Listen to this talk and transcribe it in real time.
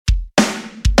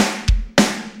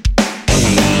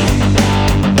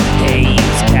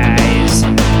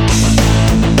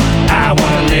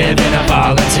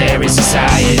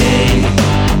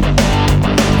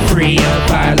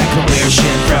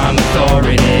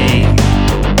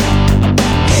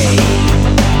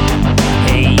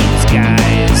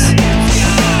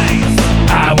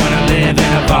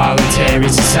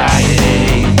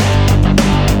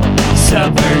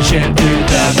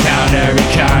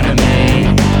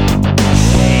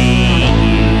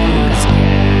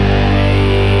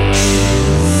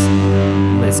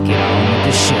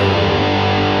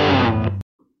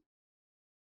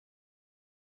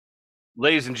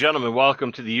Ladies and gentlemen,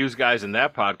 welcome to the Use Guys in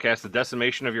That podcast, the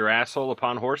decimation of your asshole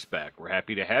upon horseback. We're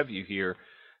happy to have you here.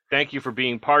 Thank you for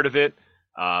being part of it.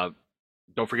 Don't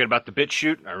forget about the bit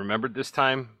shoot. I remembered this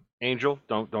time, Angel.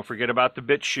 Don't forget about the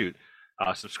bit shoot.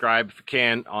 Subscribe if you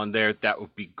can on there. That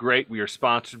would be great. We are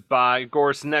sponsored by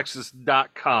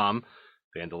AgorasNexus.com.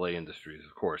 Vandalay Industries,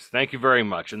 of course. Thank you very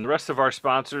much. And the rest of our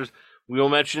sponsors we will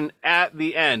mention at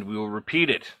the end. We will repeat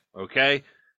it, okay?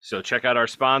 So check out our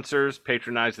sponsors,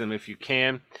 patronize them if you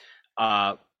can.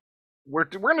 We're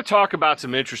going to talk about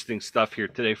some interesting stuff here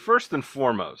today. First and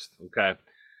foremost, okay?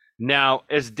 Now,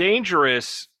 as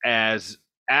dangerous as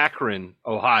Akron,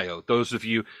 Ohio, those of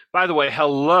you, by the way,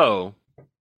 hello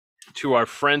to our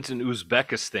friends in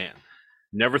Uzbekistan.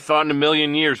 Never thought in a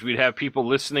million years we'd have people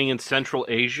listening in Central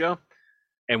Asia,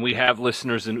 and we have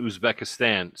listeners in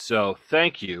Uzbekistan. So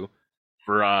thank you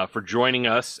for joining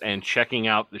us and checking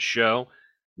out the show.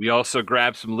 We also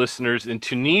grabbed some listeners in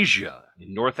Tunisia,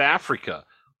 in North Africa,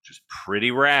 which is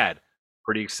pretty rad.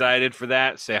 Pretty excited for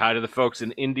that. Say hi to the folks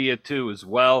in India, too, as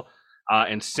well.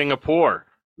 And Singapore.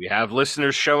 We have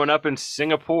listeners showing up in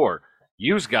Singapore.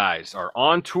 You guys are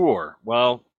on tour.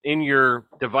 Well, in your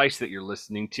device that you're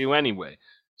listening to anyway.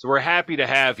 So we're happy to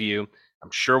have you.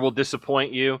 I'm sure we'll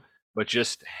disappoint you, but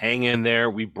just hang in there.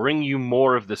 We bring you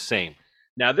more of the same.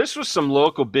 Now, this was some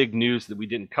local big news that we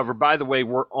didn't cover. By the way,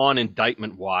 we're on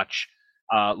indictment watch.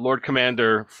 Lord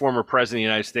Commander, former President of the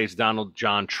United States, Donald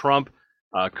John Trump,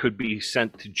 could be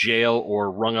sent to jail or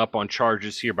rung up on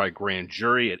charges here by grand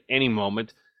jury at any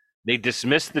moment. They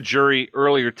dismissed the jury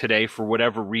earlier today for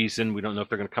whatever reason. We don't know if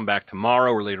they're going to come back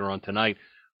tomorrow or later on tonight.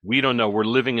 We don't know. We're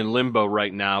living in limbo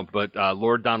right now. But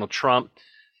Lord Donald Trump,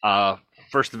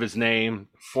 first of his name,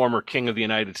 former King of the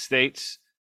United States,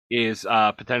 is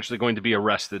potentially going to be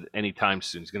arrested anytime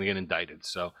soon. He's going to get indicted.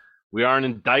 So we are on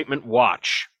indictment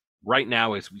watch right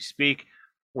now as we speak.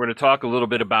 We're going to talk a little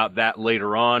bit about that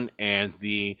later on, and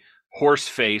the horse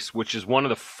face, which is one of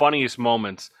the funniest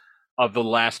moments of the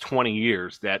last 20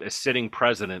 years, that a sitting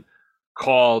president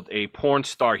called a porn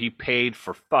star he paid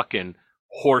for fucking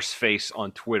horse face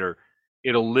on Twitter.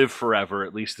 It'll live forever,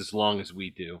 at least as long as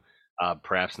we do.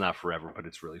 Perhaps not forever, but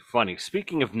it's really funny.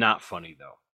 Speaking of not funny,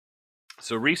 though.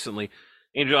 So recently,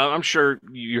 Angel, I'm sure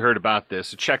you heard about this.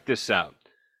 So check this out.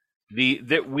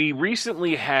 That we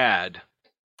recently had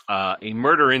a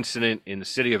murder incident in the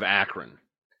city of Akron,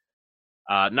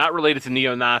 not related to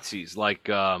neo-Nazis, like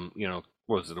what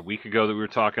was it, a week ago that we were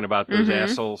talking about those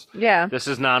assholes? Yeah. This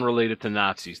is non-related to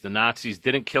Nazis. The Nazis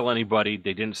didn't kill anybody.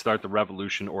 They didn't start the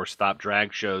revolution or stop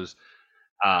drag shows.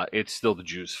 It's still the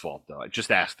Jews' fault, though.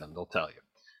 Just ask them; they'll tell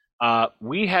you.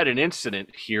 We had an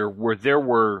incident here where there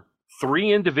were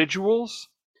 3 individuals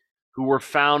who were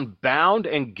found bound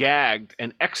and gagged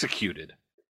and executed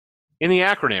in the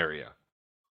Akron area.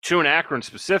 2 in Akron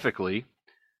specifically,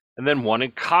 and then 1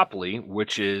 in Copley,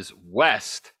 which is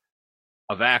west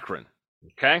of Akron.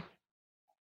 Okay?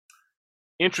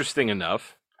 Interesting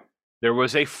enough, there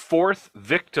was a 4th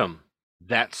victim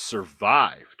that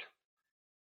survived.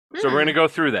 So we're going to go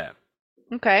through that.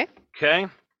 Okay. Okay?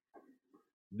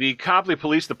 The Copley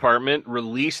Police Department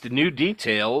released new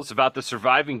details about the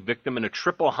surviving victim in a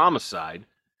triple homicide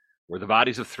where the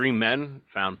bodies of 3 men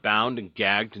found bound and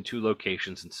gagged in 2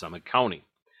 locations in Summit County.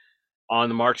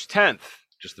 On March 10th,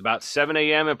 just about 7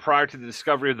 a.m. and prior to the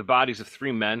discovery of the bodies of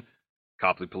 3 men,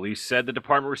 Copley Police said the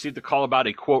department received a call about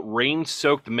a, quote,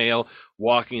 rain-soaked male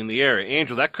walking in the area.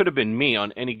 Angel, that could have been me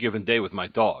on any given day with my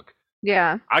dog.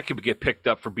 Yeah. I could get picked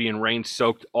up for being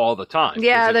rain-soaked all the time.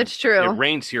 Yeah, that's true. It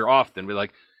rains here often. We're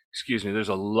like, excuse me, there's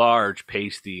a large,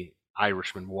 pasty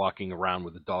Irishman walking around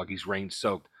with a dog. He's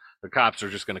rain-soaked. The cops are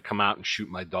just going to come out and shoot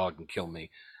my dog and kill me.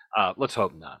 Let's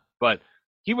hope not. But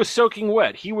he was soaking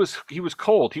wet. He was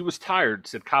cold. He was tired,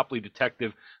 said Copley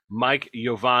detective Mike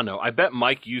Giovano. I bet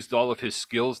Mike used all of his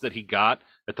skills that he got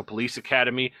at the police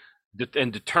academy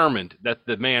and determined that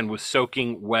the man was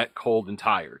soaking wet, cold, and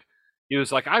tired. He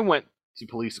was like, I went to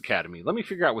police academy. Let me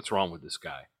figure out what's wrong with this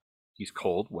guy. He's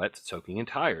cold, wet, soaking, and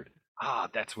tired. Ah,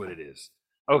 that's what it is.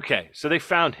 Okay, so they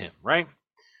found him, right?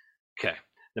 Okay.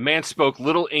 The man spoke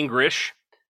little English,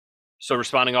 so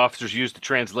responding officers used a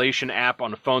translation app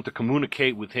on the phone to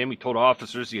communicate with him. He told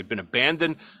officers he had been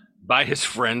abandoned by his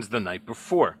friends the night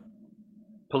before.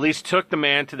 Police took the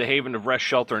man to the Haven of Rest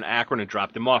shelter in Akron and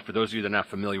dropped him off. For those of you that are not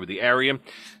familiar with the area,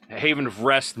 Haven of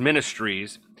Rest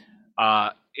Ministries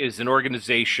is an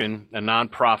organization, a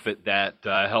nonprofit that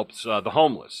helps the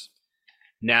homeless.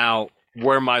 Now,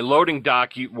 where my loading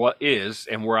dock is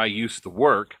and where I used to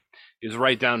work is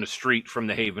right down the street from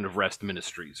the Haven of Rest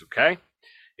Ministries, okay?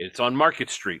 It's on Market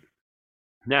Street.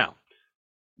 Now,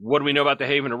 what do we know about the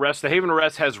Haven of Rest? The Haven of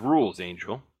Rest has rules,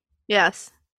 Angel.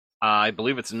 Yes. I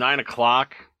believe it's 9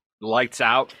 o'clock. Lights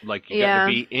out. Like you got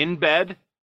to Yeah. be in bed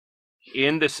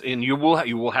and you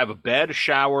will have a bed, a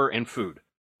shower, and food.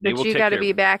 They But will you take got to care of be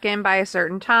you. back in by a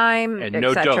certain time, And no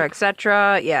etc., dope.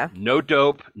 etc. Yeah. No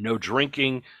dope, no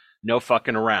drinking, no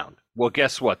fucking around. Well,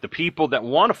 guess what? The people that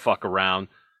want to fuck around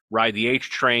ride the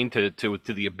H train to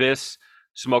the abyss,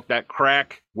 smoke that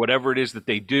crack, whatever it is that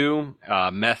they do.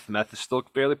 Meth is still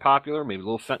fairly popular. Maybe a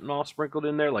little fentanyl sprinkled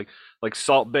in there, like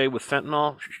Salt Bay with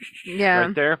fentanyl, Yeah.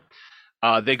 right there.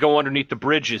 They go underneath the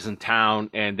bridges in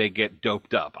town and they get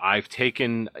doped up. I've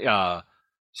taken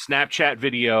Snapchat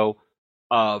video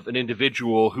of an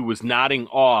individual who was nodding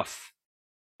off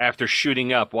after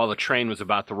shooting up while the train was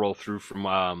about to roll through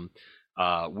from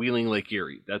Wheeling Lake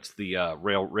Erie. That's the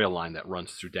rail line that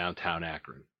runs through downtown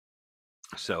Akron.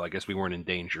 So I guess we weren't in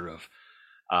danger of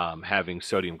having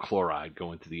sodium chloride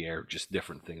go into the air. Just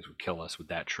different things would kill us with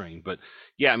that train. But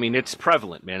yeah, I mean it's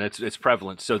prevalent, man. It's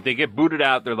prevalent. So they get booted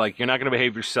out. They're like, you're not going to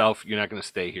behave yourself. You're not going to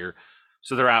stay here.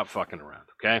 So they're out fucking around.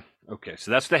 Okay. Okay.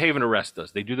 So that's what the Haven arrest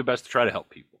does. They do their best to try to help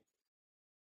people.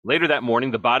 Later that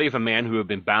morning, the body of a man who had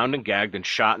been bound and gagged and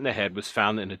shot in the head was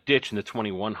found in a ditch in the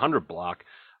 2100 block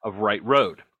of Wright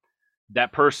Road.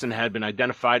 That person had been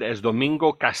identified as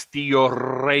Domingo Castillo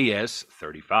Reyes,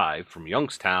 35, from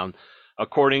Youngstown,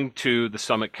 according to the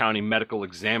Summit County Medical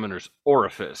Examiner's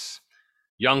Orifice.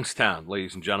 Youngstown,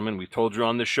 ladies and gentlemen, we've told you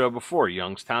on this show before,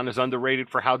 Youngstown is underrated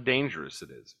for how dangerous it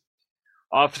is.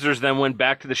 Officers then went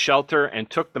back to the shelter and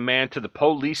took the man to the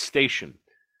police station.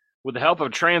 With the help of a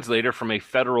translator from a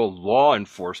federal law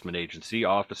enforcement agency,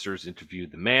 officers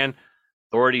interviewed the man.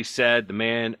 Authorities said the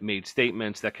man made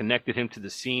statements that connected him to the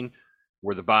scene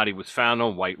where the body was found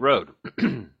on White Road.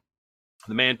 The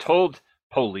man told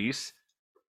police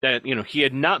that, he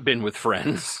had not been with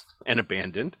friends and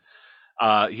abandoned.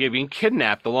 He had been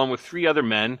kidnapped along with 3 other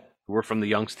men who were from the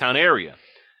Youngstown area.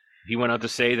 He went on to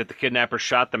say that the kidnapper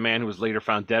shot the man who was later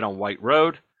found dead on White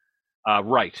Road.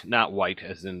 Wright, not white,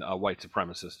 as in white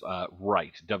supremacist.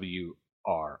 Wright,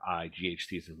 Wright,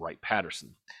 as in Wright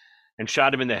Patterson, and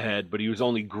shot him in the head, but he was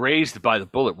only grazed by the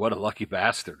bullet. What a lucky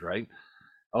bastard, right?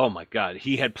 Oh my God.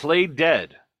 He had played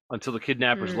dead until the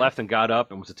kidnappers left and got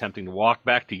up and was attempting to walk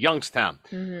back to Youngstown.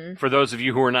 Mm-hmm. For those of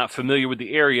you who are not familiar with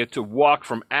the area, to walk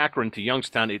from Akron to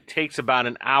Youngstown, it takes about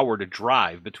an hour to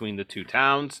drive between the two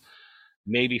towns,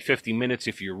 maybe 50 minutes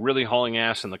if you're really hauling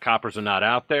ass and the coppers are not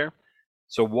out there.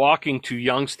 So walking to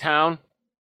Youngstown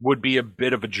would be a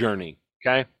bit of a journey,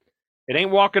 okay? It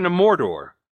ain't walking to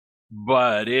Mordor,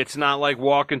 but it's not like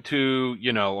walking to,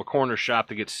 a corner shop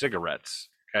to get cigarettes,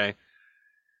 okay?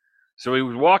 So he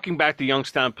was walking back to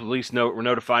Youngstown. Police were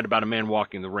notified about a man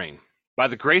walking in the rain. By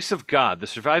the grace of God, the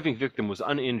surviving victim was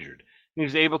uninjured. He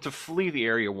was able to flee the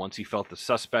area once he felt the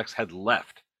suspects had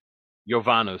left,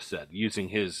 Jovano said, using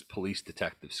his police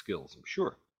detective skills, I'm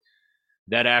sure.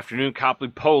 That afternoon, Copley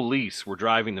police were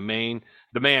driving the man,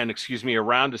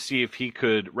 around to see if he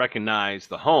could recognize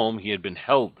the home he had been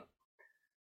held.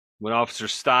 When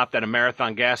officers stopped at a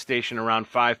Marathon gas station around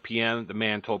 5 p.m., the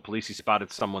man told police he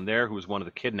spotted someone there who was one of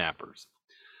the kidnappers.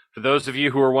 For those of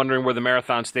you who are wondering where the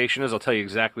Marathon station is, I'll tell you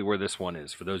exactly where this one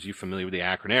is, for those of you familiar with the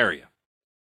Akron area.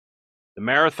 The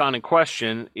Marathon in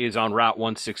question is on Route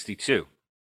 162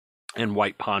 and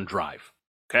White Pond Drive,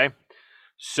 okay?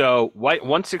 So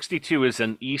 162 is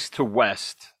an east to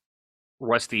west,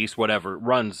 west to east, whatever,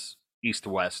 runs east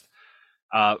to west,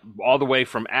 all the way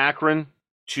from Akron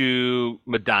to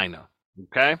Medina,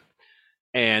 okay?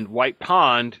 And White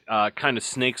Pond kind of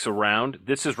snakes around.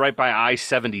 This is right by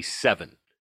I-77.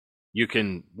 You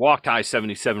can walk to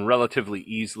I-77 relatively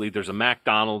easily. There's a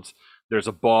McDonald's, there's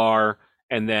a bar,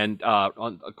 and then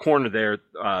on a corner there,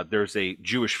 there's a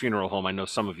Jewish funeral home. I know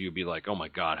some of you would be like, oh my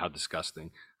God, how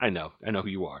disgusting. I know who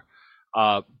you are.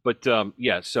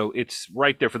 Yeah, so it's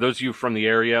right there. For those of you from the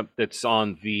area, that's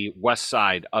on the west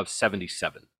side of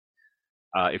 77,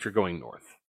 if you're going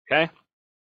north, okay?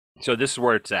 So this is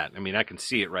where it's at. I mean, I can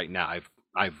see it right now.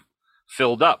 I've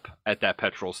filled up at that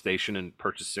petrol station and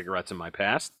purchased cigarettes in my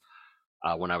past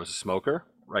when I was a smoker.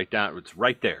 It's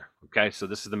right there, okay? So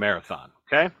this is the Marathon,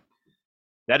 okay?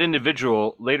 That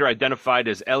individual, later identified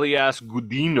as Elias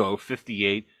Gudino,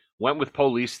 58, went with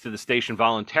police to the station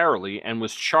voluntarily and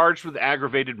was charged with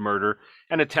aggravated murder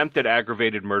and attempted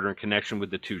aggravated murder in connection with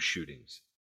the 2 shootings.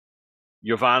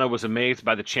 Jovano was amazed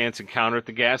by the chance encounter at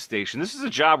the gas station. This is a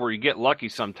job where you get lucky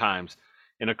sometimes.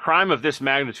 In a crime of this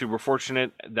magnitude, we're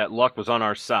fortunate that luck was on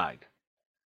our side.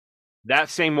 That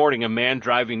same morning, a man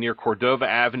driving near Cordova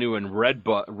Avenue and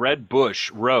Red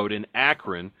Bush Road in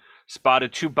Akron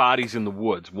spotted 2 bodies in the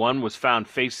woods. One was found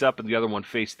face up and the other one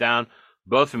face down.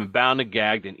 Both had been bound and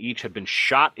gagged, and each had been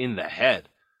shot in the head.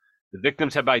 The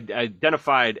victims have been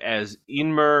identified as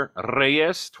Inmer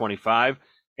Reyes, 25,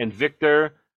 and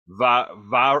Victor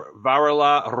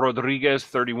Varela Rodriguez,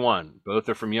 31. Both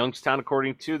are from Youngstown,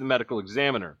 according to the medical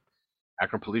examiner.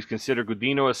 Akron police consider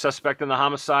Gudino a suspect in the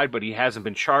homicide, but he hasn't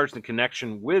been charged in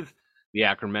connection with the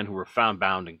Akron men who were found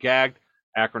bound and gagged.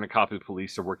 Akron and Copley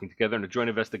police are working together in a joint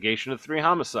investigation of 3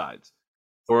 homicides.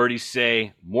 Authorities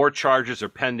say more charges are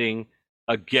pending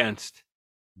against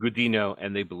Gudino,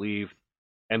 and they believe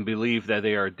that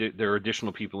there are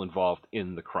additional people involved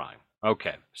in the crime.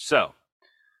 Okay, so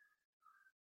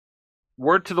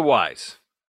word to the wise: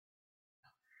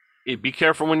 be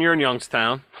careful when you're in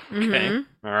Youngstown. Okay,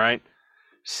 all right.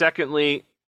 Secondly,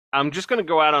 I'm just going to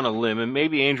go out on a limb, and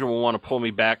maybe Angel will want to pull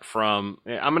me back from.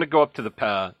 I'm going to go up to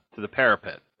the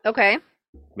parapet. Okay.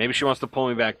 Maybe she wants to pull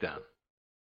me back down.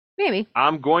 Maybe.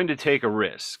 I'm going to take a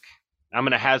risk. I'm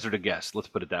going to hazard a guess. Let's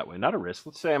put it that way. Not a risk.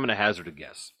 Let's say I'm going to hazard a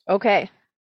guess. Okay.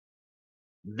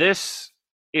 This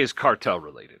is cartel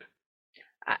related.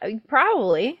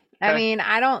 Probably. Okay. I mean,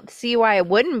 I don't see why it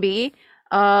wouldn't be.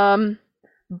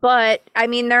 But I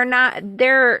mean, they're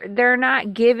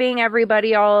not giving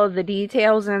everybody all of the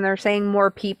details, and they're saying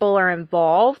more people are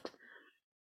involved.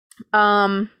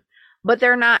 But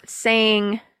they're not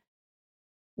saying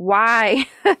why.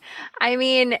 I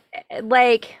mean,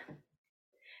 like,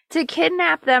 to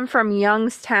kidnap them from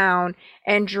Youngstown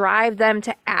and drive them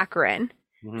to Akron,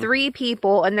 3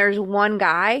 people, and there's one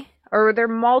guy, or there are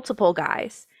multiple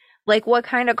guys. Like, what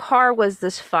kind of car was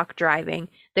this fuck driving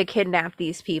that kidnapped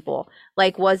these people?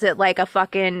 Like, was it like a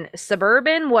fucking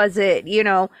Suburban? Was it,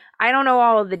 I don't know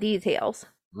all of the details.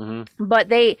 But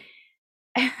they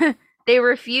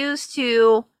refuse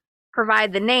to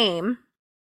provide the name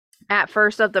at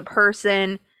first of the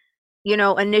person,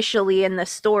 initially in the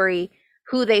story,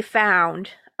 who they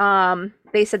found.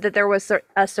 They said that there was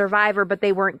a survivor, but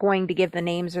they weren't going to give the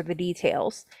names or the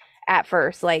details at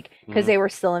first, like, because they were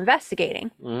still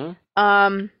investigating.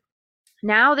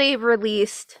 Now they've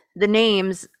released the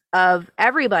names of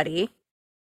everybody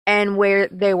and where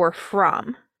they were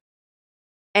from.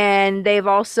 And they've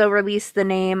also released the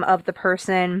name of the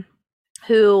person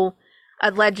who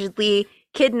allegedly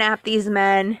kidnapped these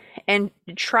men and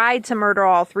tried to murder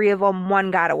all 3 of them.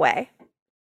 1 got away.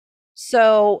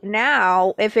 So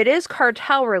now, if it is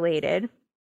cartel related,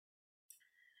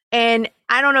 and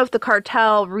I don't know if the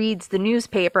cartel reads the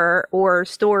newspaper or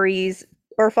stories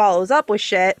or follows up with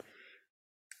shit,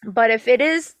 but if it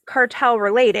is cartel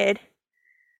related,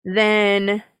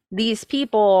 then these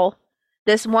people,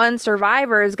 this one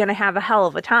survivor, is going to have a hell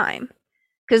of a time.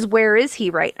 Because where is he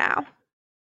right now?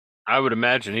 I would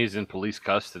imagine he's in police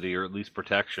custody, or at least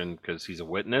protection, because he's a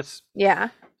witness. Yeah.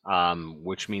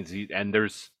 Which means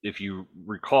if you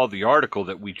recall the article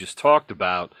that we just talked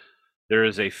about, there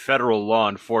is a federal law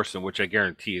enforcement, which I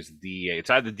guarantee is the DEA.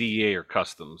 It's either DEA or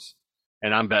Customs,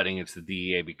 and I'm betting it's the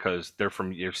DEA because they're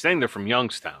saying they're from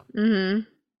Youngstown.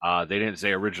 They didn't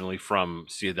say originally from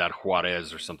Ciudad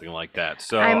Juarez or something like that.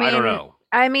 So I don't know.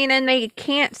 I mean, and they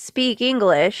can't speak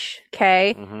English,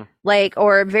 okay? Like,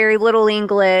 or very little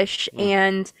English,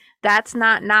 and that's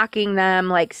not knocking them,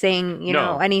 like saying,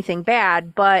 No. anything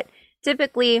bad. But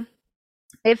typically,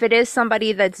 if it is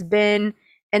somebody that's been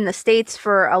in the States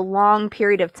for a long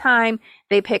period of time,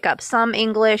 they pick up some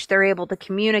English, they're able to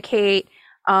communicate.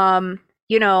 I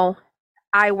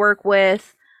work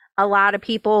with a lot of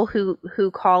people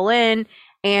who call in,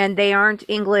 and they aren't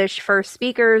English first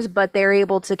speakers, but they're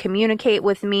able to communicate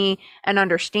with me and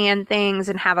understand things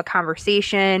and have a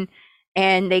conversation.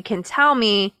 And they can tell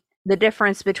me the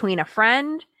difference between a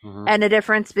friend and the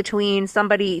difference between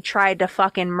somebody tried to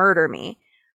fucking murder me,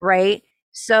 right?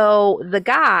 So the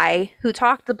guy who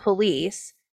talked to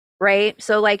police, right?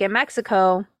 So like in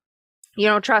Mexico, you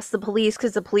don't trust the police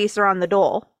because the police are on the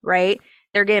dole, right?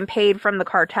 They're getting paid from the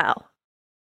cartel,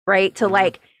 right? To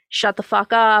like shut the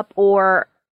fuck up, or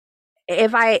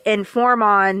if I inform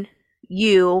on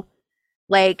you,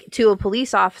 like, to a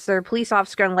police officer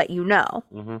gonna let you know,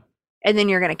 and then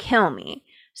you're gonna kill me.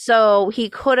 So he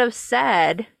could have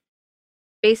said,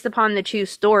 based upon the 2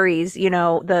 stories,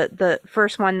 the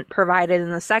first one provided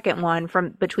and the second one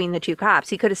from between the 2 cops,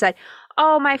 he could have said,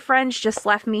 "Oh, my friends just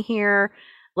left me here.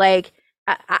 Like,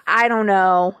 I don't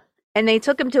know." And they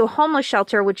took him to a homeless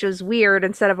shelter, which was weird.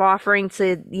 Instead of offering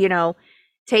to,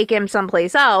 take him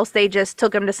someplace else, they just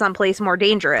took him to someplace more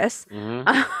dangerous,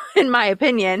 in my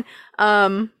opinion.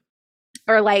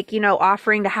 Or like,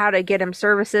 offering to how to get him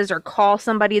services or call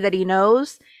somebody that he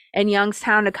knows in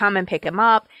Youngstown to come and pick him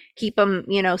up, keep him,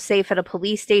 safe at a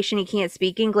police station. He can't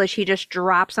speak English. He just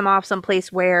drops him off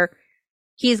someplace where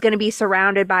he's going to be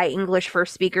surrounded by English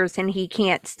first speakers and he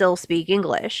can't still speak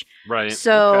English. Right.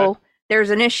 So Okay.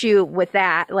 there's an issue with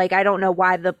that. Like, I don't know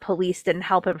why the police didn't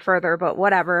help him further, but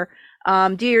whatever.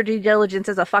 Do your due diligence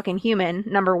as a fucking human,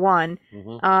 number one.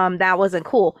 Hmm. That wasn't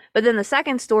cool. But then the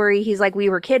second story, he's like, we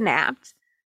were kidnapped.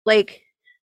 Like,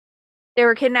 they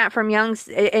were kidnapped from Young's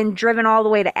and driven all the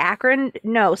way to Akron.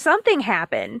 No, something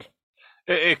happened.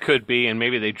 It could be, and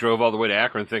maybe they drove all the way to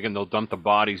Akron thinking they'll dump the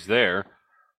bodies there,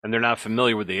 and they're not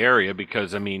familiar with the area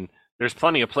because, I mean, there's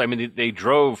plenty of play. I mean, they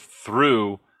drove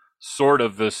through sort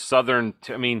of the southern.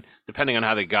 I mean, depending on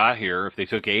how they got here, if they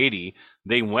took 80,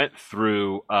 they went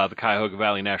through the Cuyahoga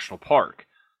Valley National Park,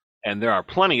 and there are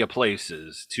plenty of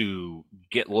places to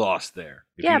get lost there,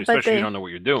 Yeah, but especially if you don't know what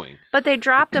you're doing. But they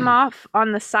dropped him off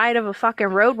on the side of a fucking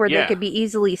road where they Yeah. could be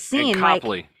easily And seen. Like,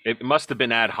 Copley, it must have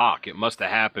been ad hoc. It must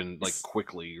have happened like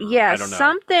quickly. Or, yeah, I don't know.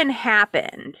 something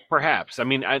happened. Perhaps. I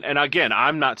mean, and again,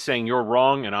 I'm not saying you're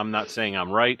wrong, and I'm not saying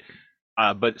I'm right,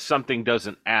 but something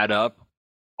doesn't add up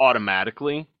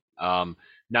automatically.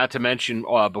 Not to mention,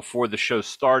 before the show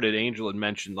started, Angel had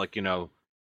mentioned, like,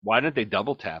 why didn't they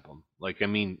double tap him? Like, I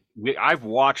mean, I've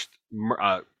watched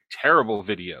terrible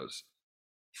videos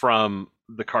from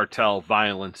the cartel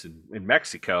violence in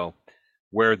Mexico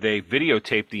where they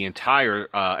videotaped the entire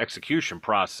execution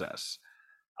process,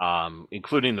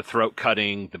 including the throat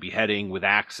cutting, the beheading with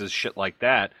axes, shit like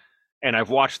that. And I've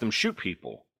watched them shoot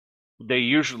people. They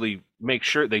usually make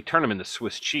sure they turn them into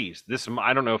Swiss cheese. This,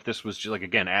 I don't know if this was just like,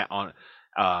 again, ad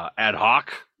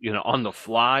hoc, on the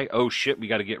fly. Oh shit, we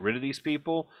got to get rid of these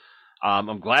people.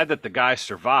 I'm glad that the guy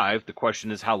survived. The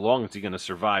question is, how long is he going to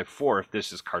survive for if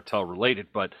this is cartel related?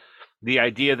 But the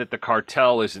idea that the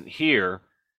cartel isn't here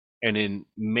and in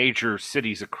major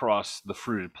cities across the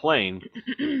fruited plain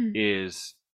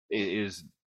is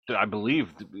I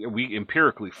believe we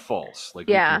empirically false. Like,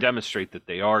 we Yeah. can demonstrate that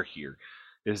they are here.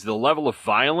 Is the level of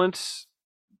violence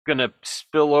gonna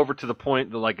spill over to the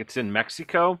point that, like, it's in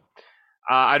Mexico?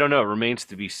 I don't know. It remains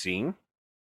to be seen.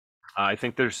 I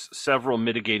think there's several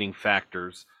mitigating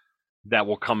factors that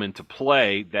will come into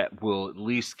play that will at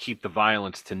least keep the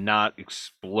violence to not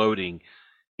exploding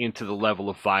into the level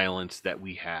of violence that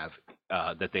we have,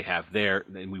 that they have there,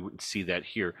 and we wouldn't see that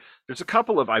here. There's a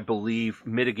couple of, I believe,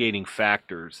 mitigating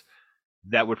factors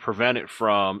that would prevent it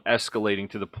from escalating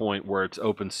to the point where it's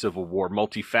open civil war,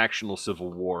 multi-factional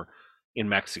civil war in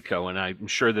Mexico. And I'm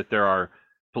sure that there are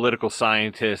political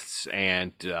scientists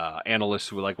and analysts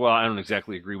who are like, well, I don't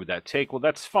exactly agree with that take. Well,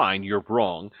 that's fine. You're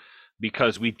wrong,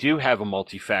 because we do have a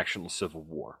multi-factional civil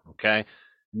war. Okay.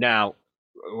 Now,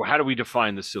 how do we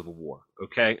define the civil war?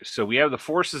 Okay. So we have the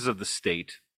forces of the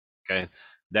state. Okay.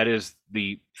 That is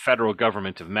the federal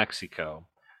government of Mexico,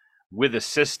 with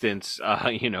assistance,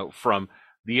 from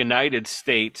the United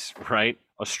States, right?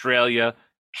 Australia,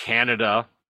 Canada,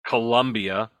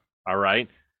 Colombia, all right?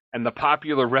 And the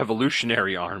Popular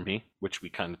Revolutionary Army, which we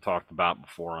kind of talked about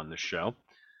before on the show,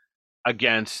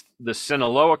 against the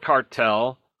Sinaloa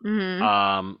cartel,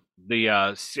 Mm-hmm. the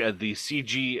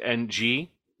CGNG,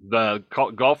 the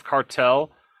Gulf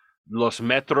Cartel, Los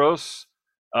Metros.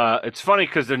 It's funny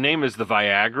because their name is the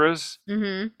Viagras,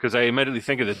 Mm-hmm. because I immediately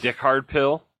think of the Dick Hard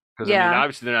pill. Because, I mean, Yeah.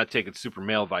 obviously they're not taking super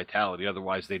male vitality,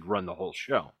 otherwise they'd run the whole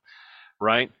show,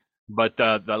 right? But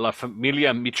the La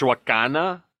Familia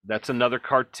Michoacana, that's another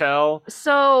cartel.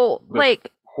 So, The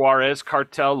like, Juarez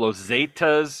cartel, Los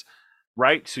Zetas,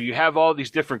 right? So you have all these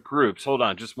different groups. Hold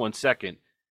on just one second.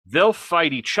 They'll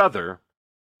fight each other,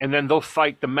 and then they'll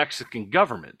fight the Mexican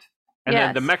government. And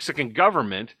then the yes. Mexican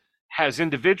government has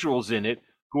individuals in it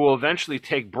who will eventually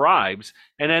take bribes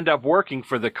and end up working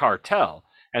for the cartel.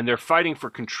 And they're fighting for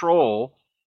control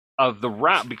of the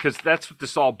route, because that's what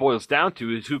this all boils down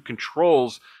to, is who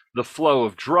controls the flow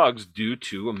of drugs due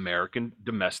to American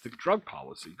domestic drug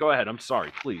policy. Go ahead. I'm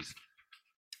sorry, please.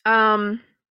 I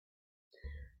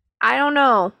don't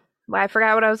know. I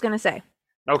forgot what I was gonna say.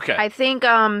 Okay. I think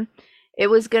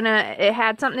it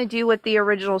had something to do with the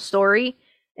original story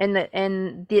and the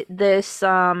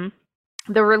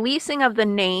releasing of the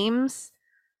names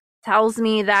tells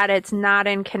me that it's not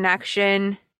in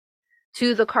connection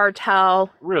to the cartel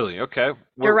Really? Okay.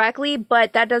 directly,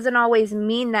 but that doesn't always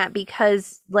mean that,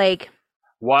 because like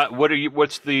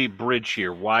What's the bridge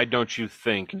here? Why don't you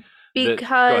think that?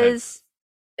 Go ahead.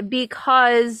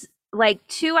 because like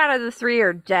 2 out of the 3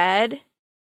 are dead,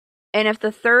 and if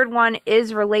the third one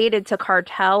is related to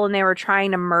cartel and they were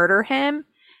trying to murder him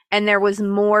and there was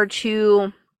more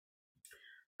to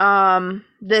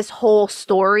this whole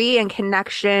story and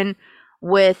connection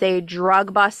with a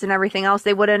drug bust and everything else,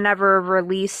 they would have never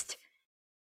released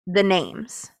the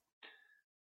names,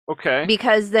 Okay.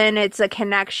 because then it's a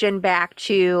connection back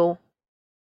to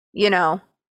you know,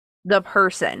 the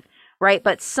person, right?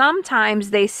 But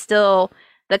sometimes the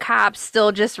cops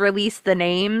still just release the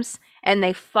names and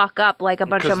they fuck up like a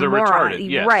bunch Because of they're retarded. morons.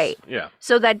 Yes. Right. Yeah.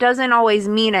 So that doesn't always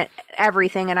mean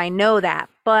everything, and I know that.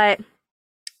 But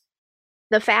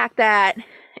the fact that,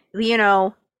 you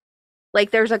know,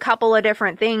 like there's a couple of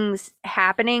different things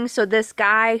happening. So this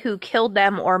guy who killed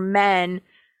them, or men,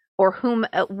 or whom,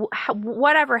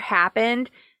 whatever happened,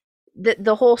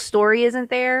 the whole story isn't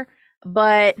there.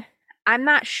 But I'm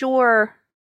not sure,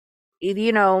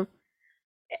 you know,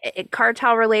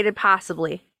 cartel related,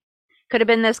 possibly. Could have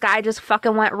been this guy just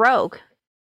fucking went rogue.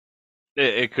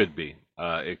 It could be.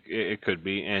 It could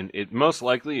be, and it most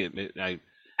likely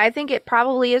I think it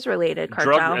probably is related,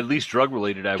 cartel. at least drug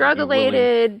related. I would Drug be willing.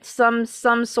 related, some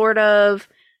sort of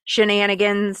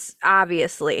shenanigans,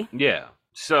 obviously. Yeah.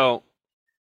 So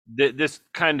this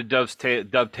kind of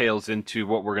dovetails into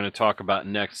what we're going to talk about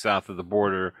next, south of the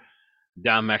border,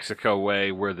 down Mexico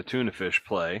way, where the tuna fish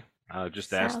play.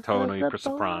 Just ask South Tony of the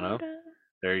Soprano. border.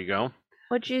 There you go.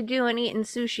 What you doing eating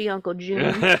sushi, Uncle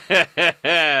June?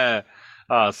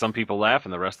 Some people laugh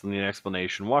and the rest need an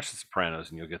explanation. Watch The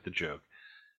Sopranos and you'll get the joke.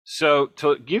 So,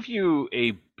 to give you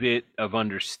a bit of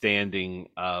understanding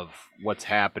of what's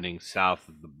happening south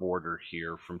of the border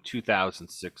here from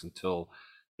 2006 until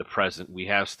the present, we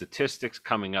have statistics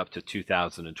coming up to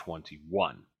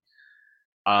 2021.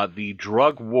 The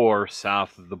drug war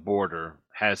south of the border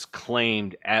has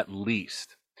claimed at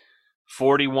least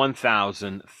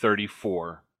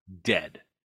 41,034 dead.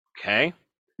 Okay?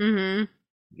 Mm-hmm.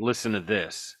 Listen to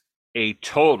this. A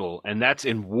total, and that's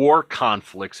in war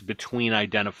conflicts between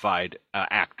identified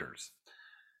actors,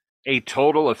 a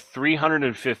total of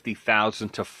 350,000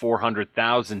 to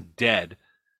 400,000 dead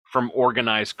from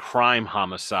organized crime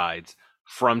homicides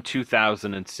from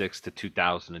 2006 to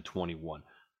 2021.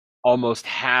 Almost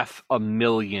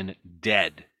 500,000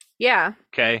 dead. Yeah.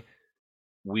 Okay?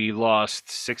 We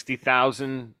lost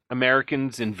 60,000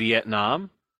 Americans in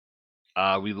Vietnam.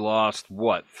 We lost,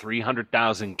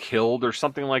 300,000 killed or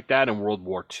something like that in World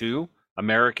War II.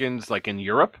 Americans, like in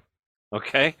Europe.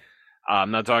 Okay? I'm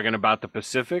not talking about the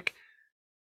Pacific.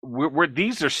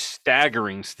 These are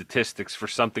staggering statistics for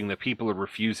something that people are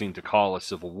refusing to call a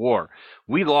civil war.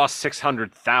 We lost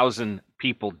 600,000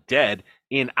 people dead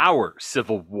in our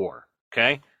civil war.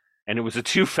 Okay? And it was a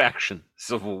two-faction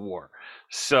civil war.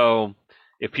 So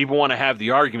if people want to have the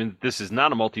argument that this is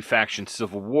not a multi-faction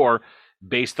civil war,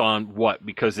 based on what?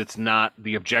 Because it's not,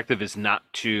 the objective is not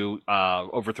to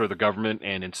overthrow the government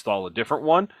and install a different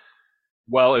one.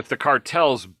 Well, if the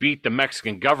cartels beat the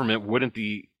Mexican government, wouldn't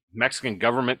the Mexican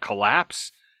government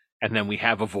collapse? And then we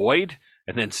have a void,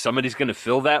 and then somebody's going to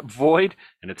fill that void,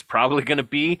 and it's probably going to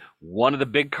be one of the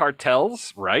big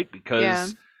cartels, right? Because, yeah.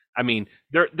 I mean,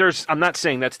 there's, I'm not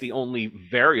saying that's the only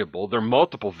variable. There are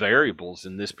multiple variables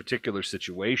in this particular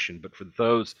situation, but for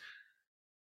those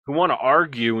who want to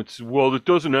argue and say, well, it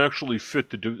doesn't actually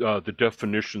fit the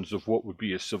definitions of what would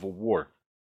be a civil war.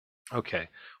 Okay,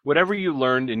 whatever you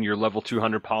learned in your level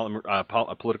 200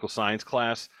 political science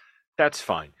class, that's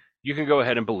fine. You can go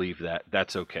ahead and believe that.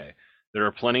 That's okay. There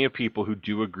are plenty of people who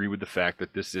do agree with the fact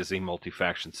that this is a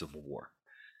multi-faction civil war.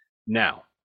 Now,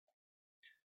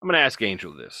 I'm going to ask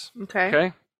Angel this. Okay.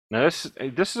 Okay. Now, this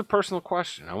is a personal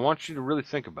question. I want you to really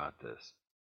think about this.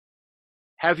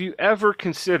 Have you ever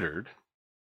considered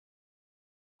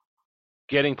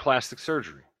getting plastic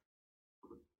surgery?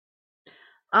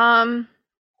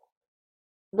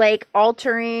 Like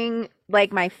altering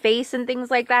like my face and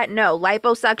things like that? No.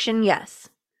 Liposuction, yes.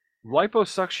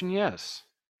 Liposuction, yes.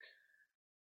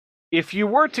 If you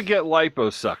were to get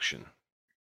liposuction,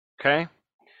 okay,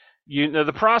 you know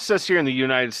the process here in the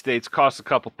United States costs a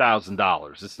couple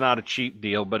 $1,000s. It's not a cheap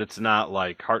deal, but it's not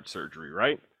like heart surgery,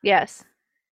 right? Yes.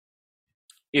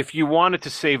 If you wanted to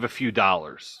save a few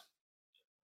dollars,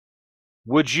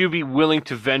 would you be willing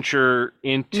to venture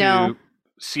into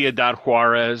Ciudad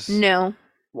Juarez? No.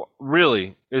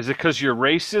 Really? Is it because you're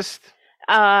racist?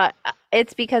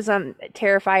 It's because I'm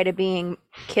terrified of being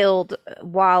killed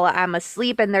while I'm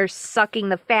asleep and they're sucking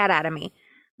the fat out of me.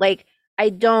 Like,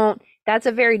 that's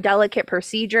a very delicate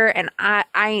procedure, and I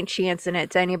ain't chancing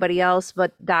it to anybody else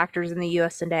but doctors in the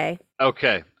US A.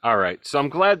 Okay. All right. So I'm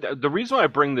glad. The reason why I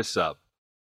bring this up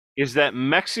is that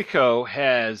Mexico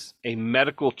has a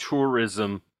medical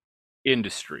tourism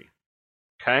industry.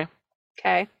 Okay?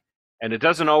 Okay. And it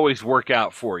doesn't always work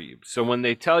out for you. So when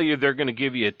they tell you they're going to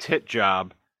give you a tit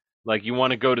job, like you want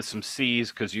to go to some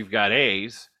C's because you've got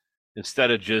A's,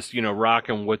 instead of just,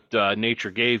 rocking what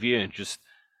nature gave you, and just,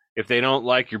 if they don't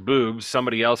like your boobs,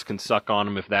 somebody else can suck on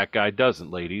them if that guy doesn't,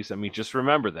 ladies. I mean, just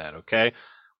remember that, okay?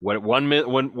 What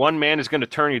when one man is going to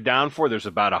turn you down for, there's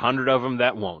about 100 of them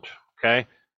that won't. Okay,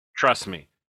 trust me.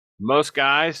 Most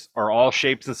guys are all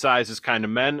shapes and sizes kind of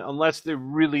men, unless they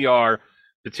really are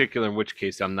particular, in which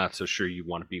case I'm not so sure you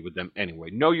want to be with them anyway.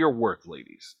 Know your worth,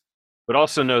 ladies. But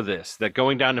also know this, that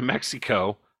going down to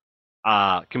Mexico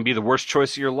can be the worst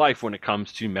choice of your life when it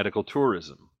comes to medical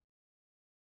tourism.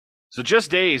 So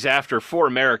just days after 4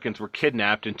 Americans were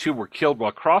kidnapped and 2 were killed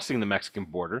while crossing the Mexican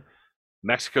border,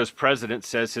 Mexico's president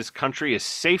says his country is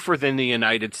safer than the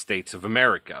United States of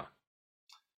America.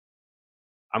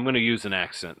 I'm going to use an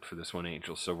accent for this one,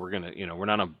 Angel. So we're going to, we're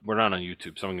not on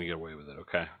YouTube, so I'm going to get away with it,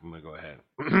 okay? I'm going to go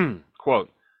ahead. Quote,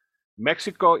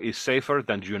 Mexico is safer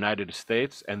than the United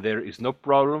States, and there is no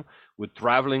problem with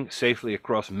traveling safely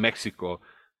across Mexico,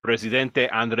 Presidente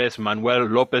Andrés Manuel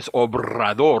López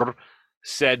Obrador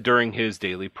said during his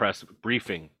daily press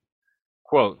briefing.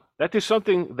 Quote, that is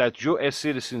something that U.S.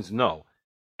 citizens know,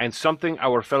 and something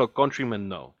our fellow countrymen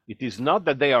know. It is not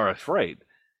that they are afraid.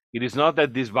 It is not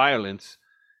that this violence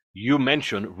you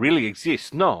mentioned really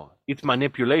exists. No, it's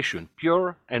manipulation,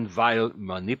 pure and vile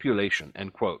manipulation,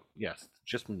 end quote. Yes,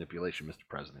 just manipulation, Mr.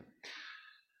 President.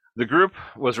 The group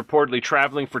was reportedly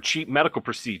traveling for cheap medical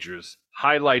procedures,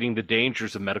 highlighting the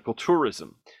dangers of medical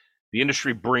tourism. The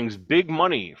industry brings big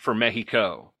money for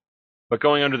Mexico, but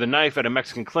going under the knife at a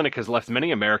Mexican clinic has left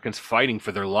many Americans fighting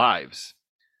for their lives.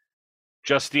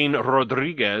 Justine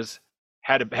Rodriguez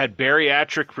had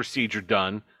bariatric procedure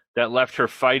done that left her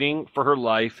fighting for her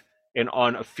life and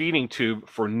on a feeding tube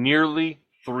for nearly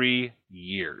 3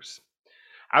 years.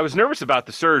 I was nervous about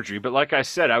the surgery, but like I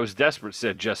said, I was desperate,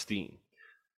 said Justine.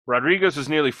 Rodriguez was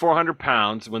nearly 400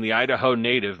 pounds when the Idaho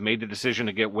native made the decision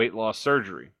to get weight loss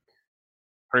surgery.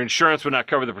 Her insurance would not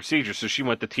cover the procedure, so she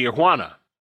went to Tijuana.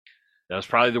 That was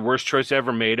probably the worst choice I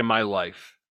ever made in my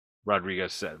life,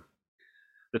 Rodriguez said.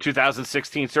 The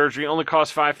 2016 surgery only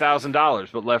cost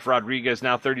 $5,000, but left Rodriguez,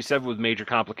 now 37, with major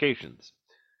complications.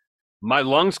 My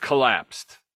lungs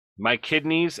collapsed. My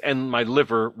kidneys and my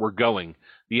liver were going.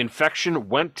 The infection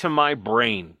went to my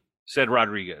brain, said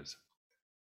Rodriguez.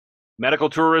 Medical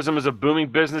tourism is a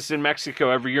booming business in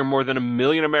Mexico. Every year, more than 1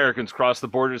 million Americans cross the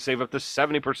border to save up to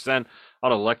 70%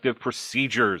 on elective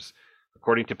procedures.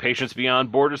 According to Patients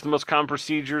Beyond Borders, the most common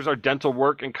procedures are dental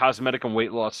work and cosmetic and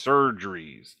weight loss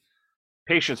surgeries.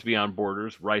 Patients Beyond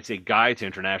Borders writes a guide to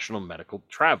international medical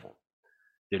travel.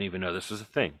 Didn't even know this was a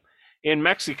thing. In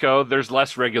Mexico, there's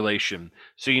less regulation,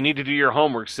 so you need to do your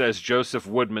homework, says Joseph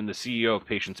Woodman, the CEO of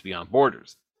Patients Beyond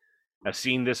Borders. As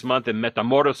seen this month in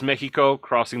Matamoros, Mexico,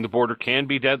 crossing the border can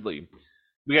be deadly.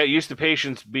 We got used to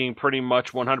patients being pretty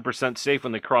much 100% safe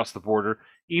when they cross the border,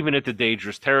 even at the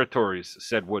dangerous territories,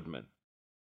 said Woodman.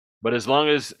 But as long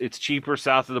as it's cheaper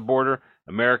south of the border,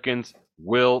 Americans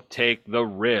will take the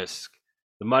risk.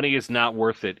 The money is not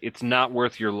worth it. It's not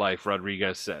worth your life,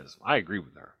 Rodriguez says. I agree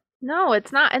with her. No,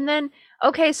 it's not. And then,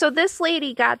 okay, so this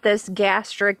lady got this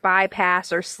gastric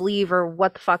bypass or sleeve or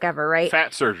what the fuck ever, right?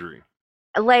 Fat surgery.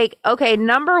 Like, okay,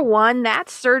 number one, that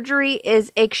surgery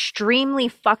is extremely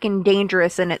fucking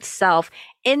dangerous in itself.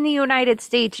 In the United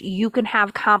States, you can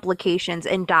have complications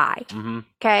and die. Mm-hmm.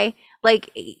 Okay? Like,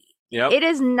 yep. It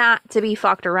is not to be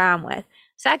fucked around with.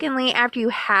 Secondly, after you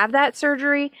have that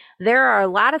surgery, there are a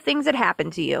lot of things that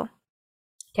happen to you.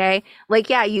 Okay? Like,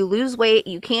 yeah, you lose weight,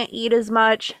 you can't eat as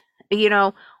much,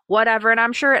 whatever. And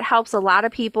I'm sure it helps a lot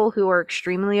of people who are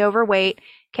extremely overweight.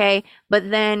 Okay,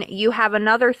 but then you have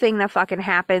another thing that fucking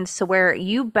happens to where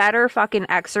you better fucking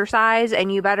exercise and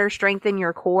you better strengthen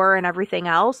your core and everything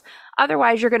else.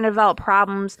 Otherwise, you're going to develop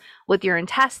problems with your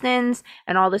intestines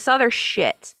and all this other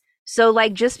shit. So,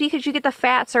 like, just because you get the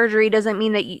fat surgery doesn't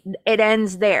mean that it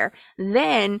ends there.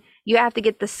 Then you have to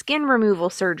get the skin removal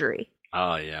surgery.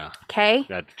 Oh, yeah. Okay?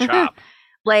 That chop.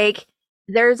 Like,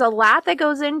 there's a lot that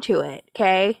goes into it.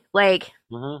 Okay? Like,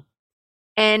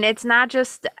 and it's not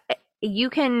just...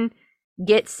 You can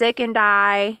get sick and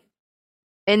die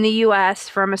in the U.S.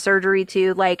 from a surgery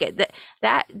too. Like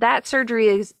that surgery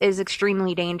is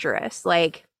extremely dangerous.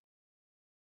 Like,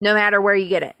 no matter where you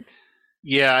get it.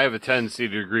 Yeah, I have a tendency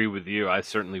to agree with you. I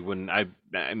certainly wouldn't.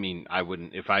 I mean, I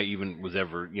wouldn't. If I even was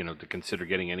ever, to consider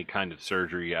getting any kind of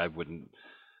surgery, I wouldn't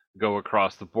go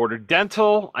across the border.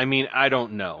 Dental, I mean, I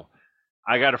don't know.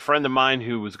 I got a friend of mine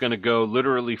who was going to go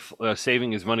literally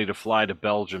saving his money to fly to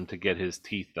Belgium to get his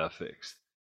teeth fixed.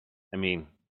 I mean,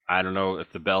 I don't know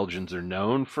if the Belgians are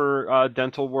known for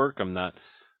dental work. I'm not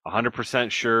 100%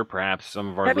 sure. Perhaps some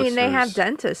of our listeners... they have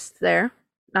dentists there.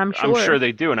 I'm sure. I'm sure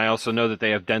they do. And I also know that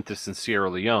they have dentists in Sierra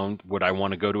Leone. Would I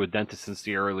want to go to a dentist in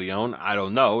Sierra Leone? I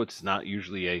don't know. It's not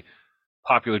usually a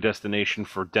popular destination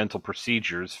for dental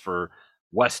procedures for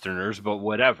Westerners, but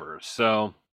whatever.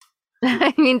 So...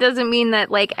 I mean, doesn't mean that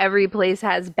like every place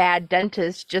has bad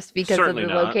dentists just because of Certainly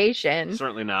the not. location,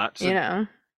 Certainly not. you So know.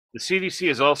 the CDC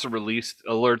has also released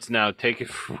alerts now. Take it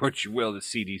for what you will. The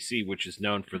CDC, which is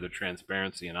known for their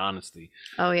transparency and honesty,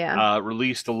 Oh yeah.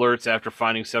 released alerts after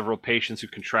finding several patients who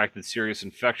contracted serious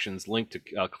infections linked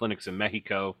to clinics in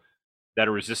Mexico that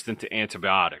are resistant to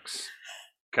antibiotics.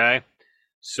 Okay?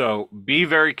 So be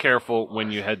very careful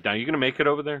when you head down. You going to make it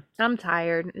over there? I'm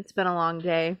tired. It's been a long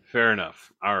day. Fair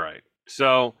enough. All right.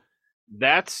 So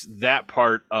that's that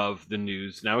part of the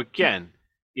news. Now, again,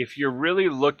 if you're really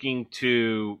looking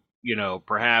to,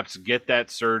 perhaps get that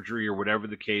surgery or whatever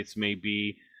the case may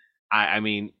be, I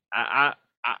mean,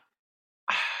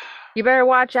 You better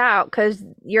watch out because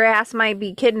your ass might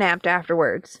be kidnapped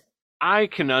afterwards. I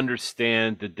can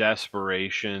understand the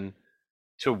desperation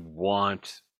to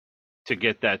want to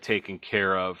get that taken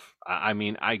care of. I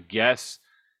mean, I guess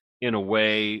in a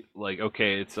way, like,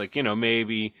 okay, it's like,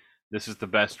 maybe this is the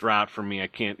best route for me. I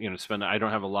can't, I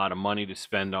don't have a lot of money to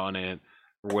spend on it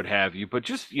or what have you. But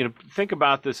just, think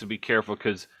about this and be careful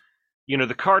because,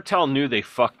 the cartel knew they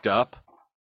fucked up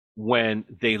when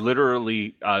they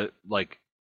literally, I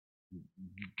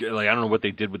don't know what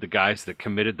they did with the guys that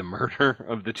committed the murder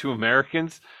of the two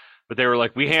Americans, but they were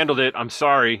like, "We handled it. I'm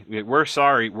sorry. We're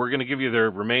sorry. We're going to give you their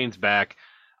remains back.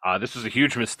 This was a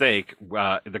huge mistake."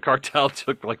 The cartel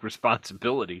took like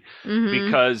responsibility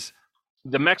because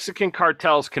the Mexican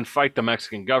cartels can fight the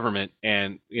Mexican government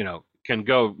and can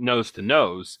go nose to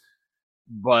nose,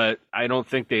 but I don't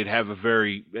think they'd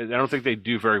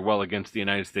do very well against the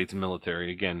United States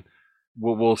military. Again,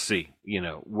 we'll see.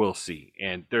 We'll see.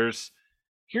 And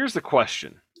here's the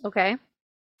question. Okay.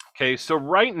 Okay, so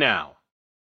right now,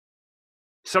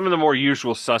 some of the more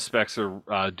usual suspects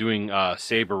are doing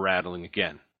saber rattling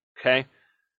again. Okay,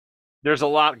 there's a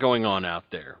lot going on out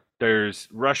there.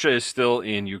 Russia is still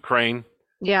in Ukraine.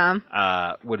 Yeah.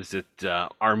 What is it?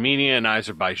 Armenia and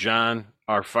Azerbaijan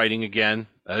are fighting again.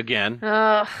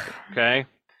 Ugh. Okay.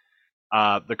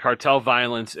 The cartel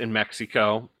violence in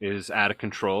Mexico is out of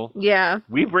control. Yeah.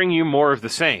 We bring you more of the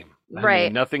same. I Right.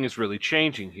 mean, nothing is really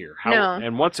changing here. No.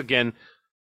 And once again,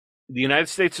 the United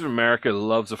States of America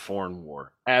loves a foreign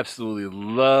war. Absolutely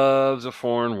loves a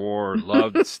foreign war.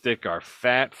 Love to stick our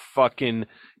fat fucking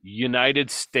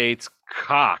United States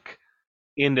cock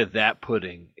into that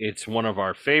pudding. It's one of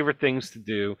our favorite things to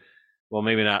do. Well,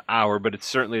 maybe not but it's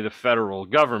certainly the federal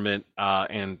government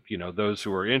and those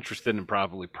who are interested and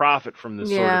probably profit from this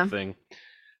sort of thing.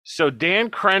 So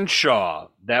Dan Crenshaw,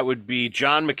 that would be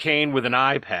John McCain with an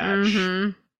eye patch,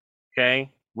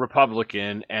 okay,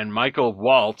 Republican, and Michael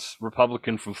Waltz,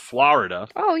 Republican from Florida.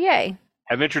 Oh, yay.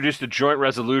 Have introduced a joint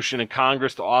resolution in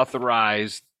Congress to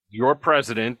authorize your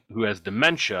president, who has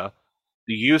dementia,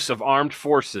 the use of armed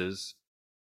forces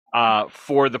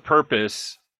for the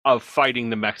purpose of fighting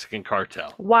the Mexican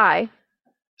cartel. Why?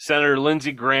 Senator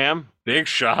Lindsey Graham, big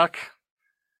shock,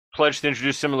 pledged to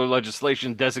introduce similar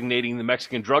legislation designating the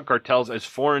Mexican drug cartels as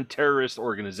foreign terrorist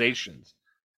organizations.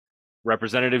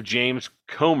 Representative James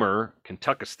Comer,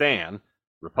 Kentuckistan,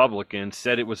 Republican,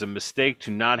 said it was a mistake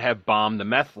to not have bombed the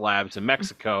meth labs in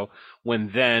Mexico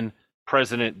when then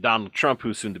President Donald Trump,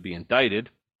 who's soon to be indicted,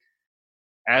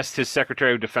 asked his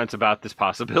Secretary of Defense about this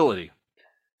possibility.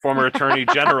 Former Attorney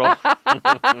General.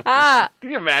 Can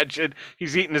you imagine?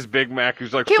 He's eating his Big Mac.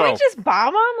 He's like, Can we just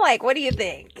bomb him? Like, what do you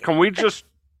think? Can we just,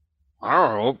 I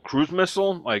don't know, cruise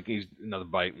missile? Like, he's another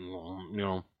bite,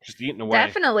 just eating away.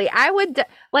 Definitely. I would,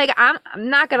 I'm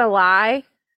not going to lie.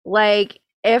 Like,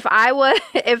 if I was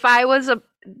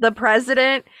the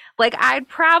president, like, I'd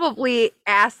probably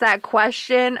ask that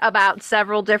question about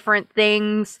several different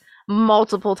things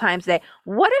multiple times a day.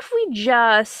 What if we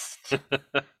just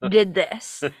did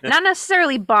this? Not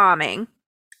necessarily bombing,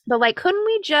 but like, couldn't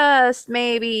we just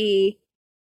maybe,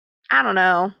 I don't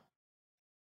know,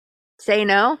 say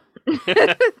no?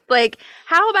 Like,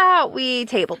 how about we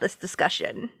table this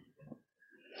discussion?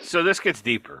 So this gets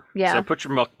deeper. Yeah. So put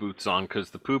your muck boots on because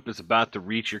the poop is about to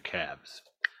reach your calves.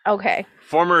 Okay.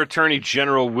 Former Attorney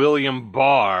General William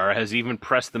Barr has even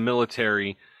pressed the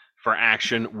military for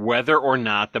action, whether or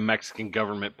not the Mexican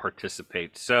government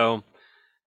participates. So,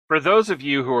 for those of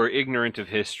you who are ignorant of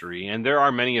history, and there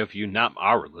are many of you, not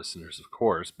our listeners, of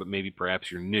course, but maybe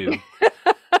perhaps you're new.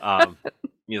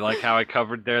 You like how I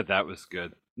covered there? That was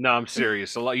good. No, I'm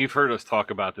serious. You've heard us talk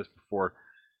about this before,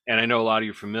 and I know a lot of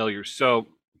you are familiar. So,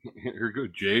 here we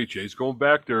go. Jay's going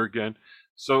back there again.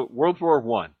 So, World War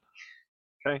One.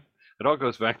 Okay, it all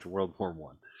goes back to World War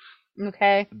One.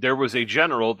 Okay. There was a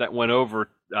general that went over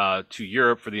to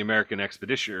Europe for the American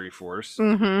Expeditionary Force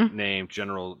named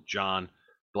General John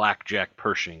Blackjack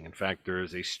Pershing. In fact, there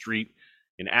is a street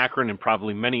in Akron and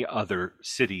probably many other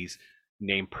cities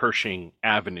named Pershing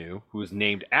Avenue, who was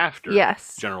named after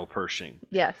Yes. General Pershing.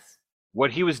 Yes.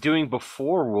 What he was doing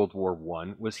before World War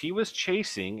I was he was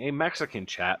chasing a Mexican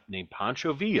chap named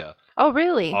Pancho Villa Oh,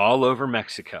 really? all over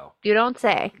Mexico. You don't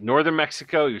say. Northern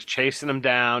Mexico, he was chasing him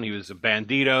down. He was a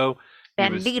bandito.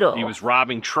 Bandito. He was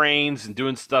robbing trains and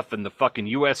doing stuff, and the fucking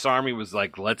U.S. Army was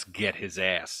like, let's get his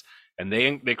ass. And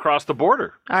they crossed the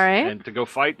border. All right. And to go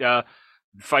fight the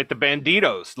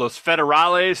banditos, los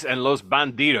federales and los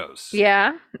bandidos.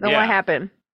 Yeah? Then what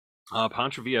happened?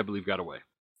 Pancho Villa, I believe, got away.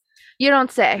 You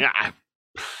don't say. Yeah,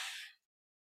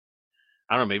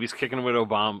 I don't know, maybe he's kicking it with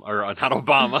Obama, or not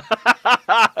Obama.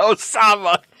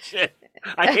 Osama. Shit.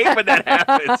 I hate when that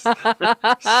happens.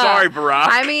 Sorry, Barack.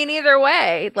 I mean, either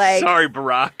way, like. Sorry,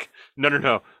 Barack.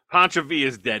 No. Pancho Villa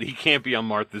is dead. He can't be on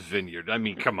Martha's Vineyard. I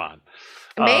mean, come on.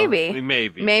 Maybe.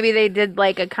 Maybe they did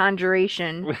like a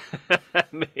conjuration.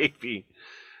 Maybe.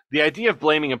 The idea of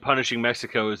blaming and punishing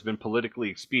Mexico has been politically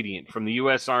expedient, from the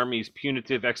U.S. Army's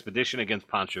punitive expedition against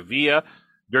Pancho Villa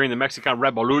during the Mexican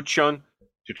Revolution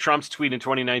to Trump's tweet in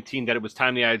 2019 that it was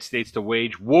time the United States to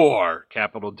wage war,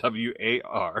 capital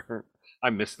W-A-R. I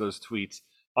miss those tweets,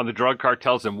 on the drug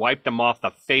cartels and wipe them off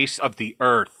the face of the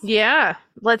earth. Yeah,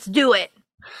 let's do it.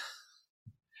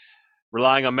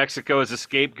 Relying on Mexico as a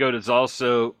scapegoat has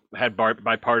also had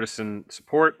bipartisan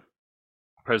support.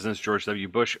 Presidents George W.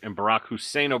 Bush and Barack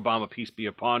Hussein Obama, peace be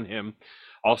upon him,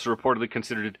 also reportedly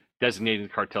considered designating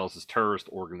the cartels as terrorist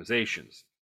organizations.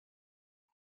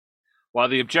 While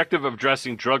the objective of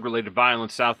addressing drug-related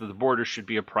violence south of the border should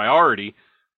be a priority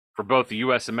for both the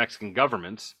U.S. and Mexican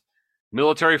governments,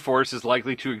 military force is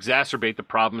likely to exacerbate the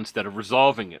problem instead of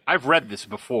resolving it. I've read this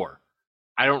before.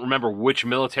 I don't remember which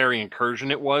military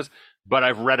incursion it was, but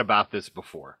I've read about this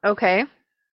before. Okay.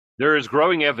 There is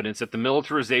growing evidence that the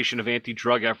militarization of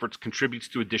anti-drug efforts contributes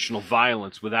to additional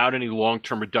violence without any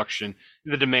long-term reduction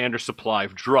in the demand or supply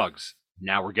of drugs.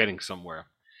 Now we're getting somewhere.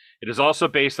 It is also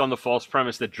based on the false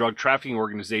premise that drug trafficking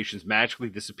organizations magically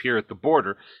disappear at the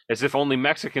border, as if only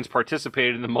Mexicans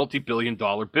participated in the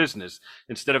multi-billion-dollar business,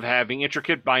 instead of having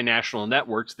intricate binational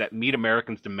networks that meet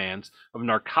Americans' demands of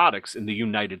narcotics in the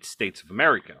United States of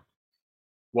America.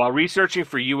 While researching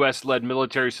for U.S.-led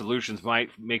military solutions might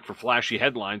make for flashy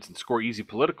headlines and score easy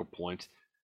political points,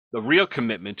 the real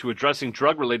commitment to addressing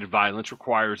drug-related violence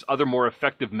requires other more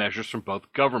effective measures from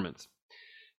both governments.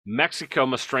 Mexico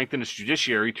must strengthen its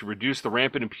judiciary to reduce the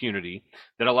rampant impunity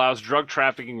that allows drug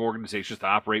trafficking organizations to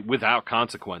operate without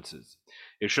consequences.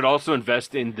 It should also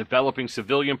invest in developing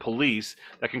civilian police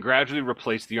that can gradually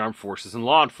replace the armed forces and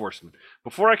law enforcement.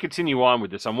 Before I continue on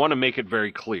with this, I want to make it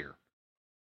very clear.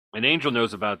 And Angel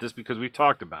knows about this because we've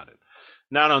talked about it.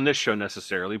 Not on this show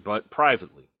necessarily, but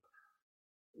privately.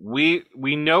 We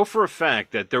know for a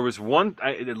fact that there was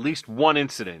at least one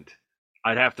incident.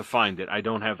 I'd have to find it. I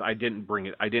didn't bring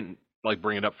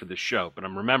it up for this show, but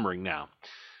I'm remembering now.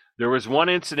 There was one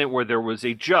incident where there was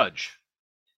a judge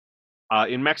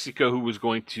in Mexico who was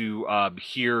going to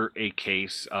hear a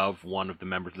case of one of the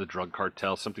members of the drug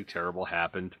cartel. Something terrible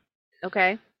happened.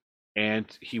 Okay. And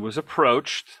he was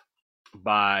approached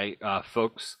by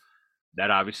folks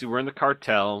that obviously were in the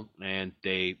cartel, and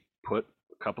they put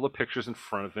a couple of pictures in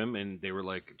front of him, and they were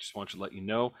like, I just want you to let you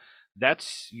know,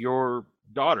 that's your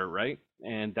daughter, right?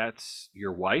 And that's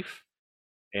your wife,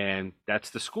 and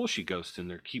that's the school she goes to. And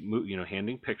they keep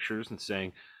handing pictures and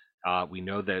saying, we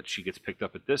know that she gets picked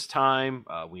up at this time,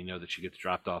 we know that she gets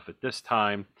dropped off at this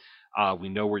time, we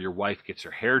know where your wife gets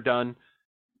her hair done.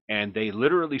 And they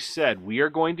literally said, we are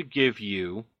going to give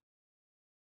you,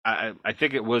 I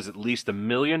think it was at least $1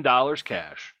 million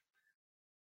cash,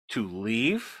 to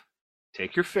leave,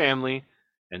 take your family,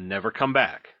 and never come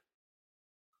back.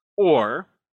 Or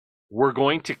we're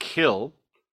going to kill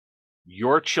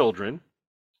your children,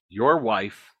 your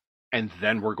wife, and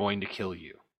then we're going to kill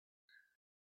you.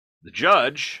 The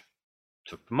judge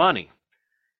took the money.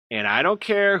 And I don't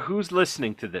care who's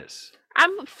listening to this.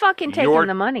 I'm fucking taking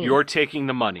the money. You're taking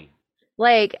the money.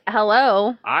 Like,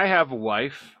 hello. I have a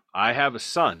wife. I have a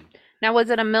son. Now, was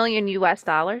it $1 million US?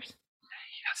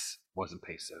 Yes. Wasn't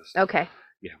pesos. Okay.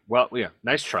 Yeah. Well, yeah.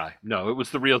 Nice try. No, it was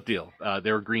the real deal.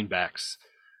 They were greenbacks.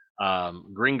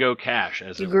 Gringo cash,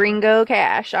 as it were. Gringo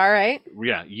cash. All right.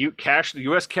 Yeah.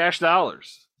 U.S. cash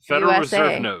dollars. Federal USA.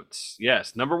 Reserve notes.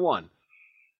 Yes. Number one.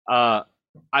 I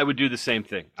would do the same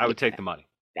thing. I would take the money.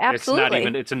 Absolutely.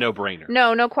 It's a no-brainer.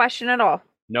 No question at all.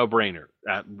 No-brainer.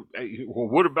 Well,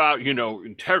 what about,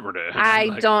 integrity?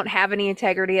 I don't have any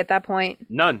integrity at that point.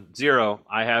 None. Zero.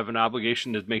 I have an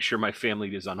obligation to make sure my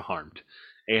family is unharmed.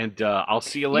 And I'll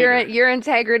see you later. Your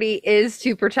integrity is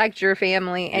to protect your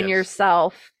family and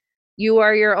yourself You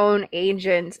are your own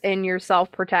agent in your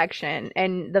self-protection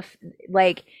and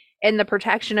like in the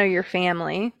protection of your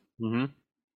family. Mm-hmm.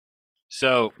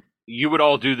 So you would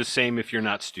all do the same if you're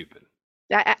not stupid.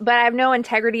 But I have no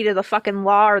integrity to the fucking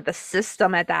law or the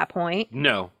system at that point.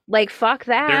 No, Like, fuck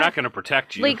they're that. not going to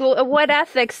protect you. Like, what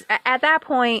ethics at that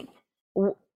point?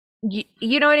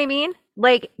 You know what I mean?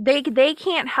 Like, they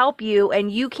can't help you, and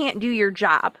you can't do your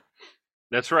job.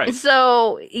 That's right.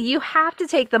 So you have to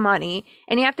take the money,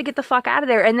 and you have to get the fuck out of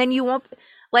there, and then you won't.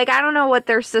 Like, I don't know what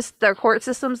their court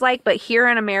system's like, but here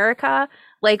in America,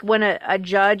 like when a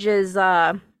judge is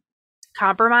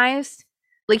compromised,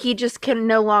 like he just can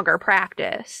no longer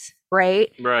practice,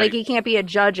 right? Right. Like he can't be a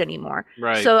judge anymore.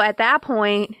 Right. So at that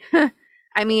point,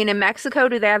 I mean, in Mexico,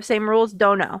 do they have same rules?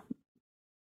 Don't know.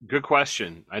 Good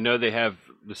question. I know they have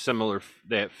the similar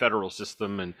federal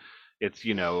system, and it's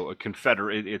a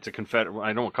confederate. It's a confederate.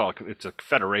 I don't call it. It's a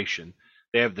federation.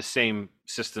 They have the same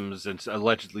systems and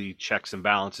allegedly checks and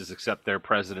balances, except their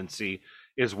presidency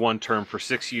is one term for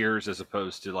 6 years, as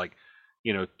opposed to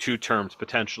 2 terms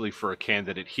potentially for a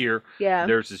candidate here. Yeah.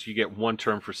 Theirs is you get 1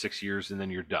 term for 6 years and then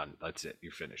you're done. That's it.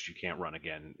 You're finished. You can't run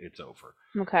again. It's over.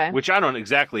 Okay. Which I don't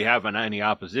exactly have any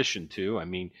opposition to. I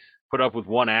mean, put up with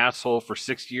one asshole for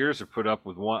 6 years or put up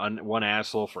with one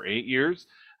asshole for 8 years.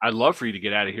 I'd love for you to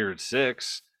get out of here at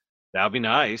 6. That'd be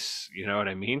nice. You know what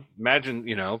I mean? Imagine,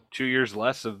 2 years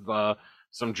less of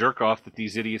some jerk off that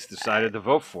these idiots decided to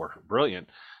vote for. Brilliant.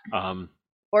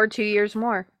 Or 2 years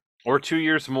more. Or 2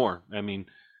 years more. I mean,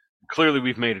 clearly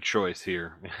we've made a choice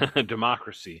here.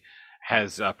 Democracy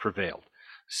has prevailed.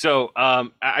 So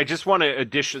I just want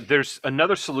to there's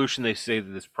another solution they say to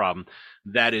this problem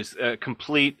that is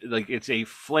complete, like it's a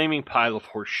flaming pile of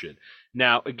horseshit.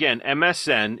 Now, again,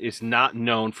 MSN is not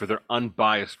known for their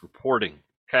unbiased reporting,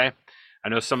 okay? I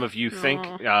know some of you think,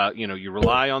 you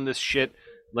rely on this shit.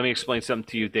 Let me explain something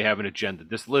to you. They have an agenda.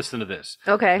 Just listen to this.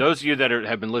 Okay. Those of you that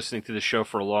have been listening to the show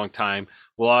for a long time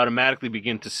will automatically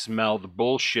begin to smell the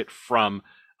bullshit from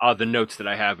the notes that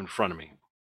I have in front of me.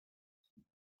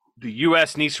 The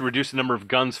U.S. needs to reduce the number of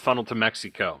guns funneled to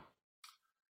Mexico.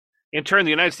 In turn,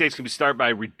 the United States can start by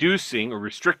reducing or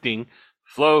restricting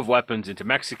flow of weapons into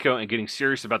Mexico and getting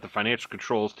serious about the financial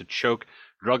controls to choke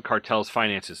drug cartels'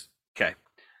 finances. Okay.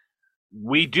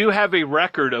 We do have a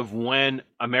record of when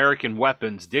American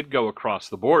weapons did go across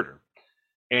the border.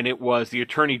 And it was the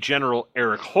Attorney General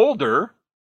Eric Holder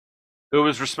who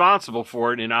was responsible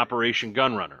for it in Operation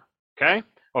Gunrunner. Okay?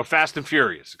 Or Fast and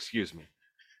Furious, excuse me.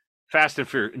 Fast and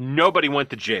Furious. Nobody went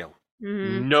to jail.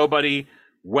 Mm-hmm. Nobody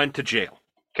went to jail.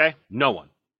 Okay? No one.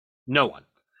 No one.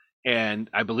 And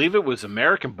I believe it was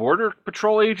American Border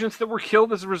Patrol agents that were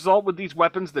killed as a result with these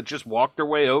weapons that just walked their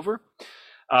way over.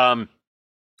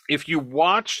 If you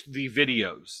watch the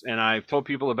videos, and I've told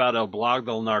people about El Blog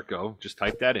del Narco, just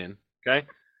type that in, okay?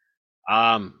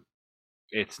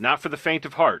 It's not for the faint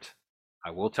of heart.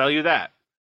 I will tell you that.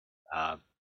 I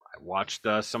watched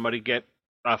somebody get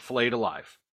flayed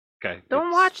alive. Okay.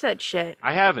 Don't watch that shit.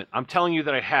 I haven't. I'm telling you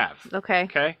that I have. Okay.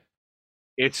 Okay.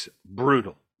 It's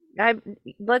brutal.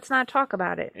 Let's not talk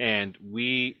about it. And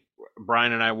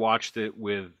Brian and I watched it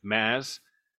with Maz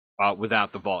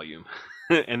without the volume.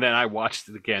 And then I watched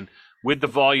it again with the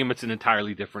volume. It's an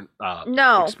entirely different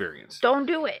experience. Don't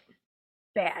do it.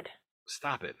 Bad.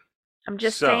 Stop it. I'm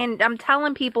just saying, I'm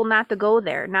telling people not to go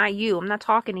there, not you. I'm not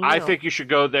talking to you. I think you should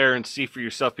go there and see for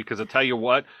yourself, because I'll tell you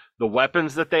what, the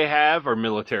weapons that they have are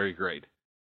military grade.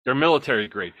 They're military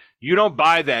grade. You don't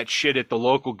buy that shit at the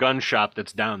local gun shop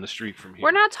that's down the street from here.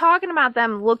 We're not talking about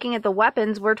them looking at the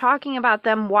weapons. We're talking about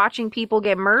them watching people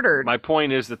get murdered. My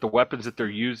point is that the weapons that they're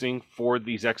using for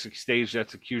these staged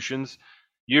executions,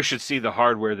 you should see the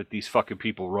hardware that these fucking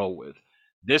people roll with.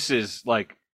 This is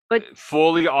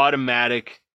fully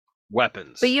automatic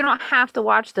weapons. But you don't have to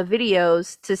watch the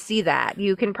videos to see that.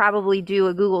 You can probably do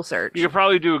a Google search. You can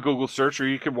probably do a Google search, or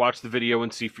you can watch the video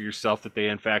and see for yourself that they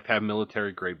in fact have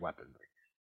military grade weaponry.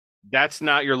 That's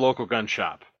not your local gun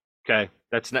shop. Okay?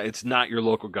 It's not your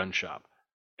local gun shop.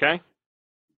 Okay?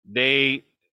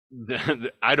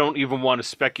 I don't even want to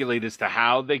speculate as to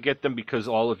how they get them, because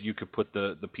all of you could put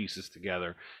the pieces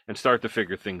together and start to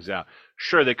figure things out.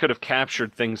 Sure, they could have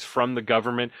captured things from the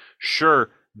government. Sure,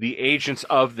 the agents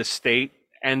of the state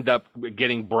end up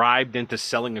getting bribed into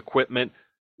selling equipment.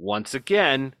 Once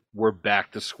again, we're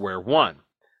back to square one.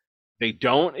 They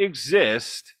don't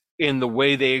exist in the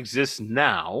way they exist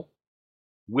now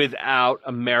without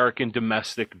American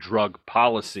domestic drug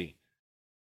policy.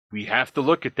 We have to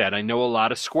look at that. I know a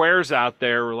lot of squares out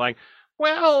there are like,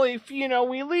 well, if,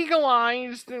 we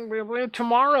legalized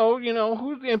tomorrow,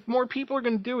 if more people are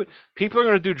going to do it. People are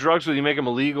going to do drugs whether you make them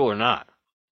illegal or not.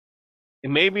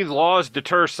 And maybe laws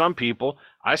deter some people.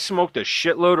 I smoked a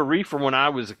shitload of reefer when I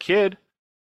was a kid.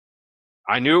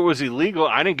 I knew it was illegal.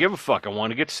 I didn't give a fuck. I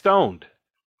wanted to get stoned.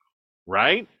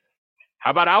 Right?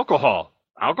 How about alcohol?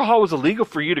 Alcohol was illegal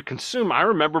for you to consume. I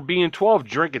remember being 12,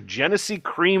 drinking Genesee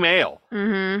cream ale,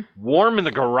 warm in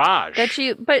the garage.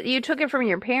 But you took it from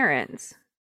your parents.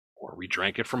 Or we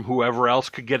drank it from whoever else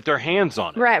could get their hands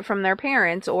on it. Right, from their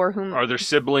parents or whom. Or their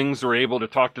siblings were able to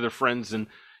talk to their friends and,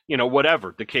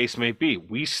 whatever the case may be.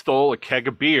 We stole a keg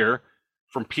of beer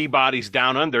from Peabody's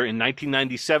Down Under in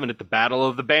 1997 at the Battle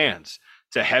of the Bands.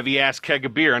 It's a heavy-ass keg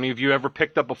of beer. Any of you ever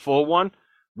picked up a full one?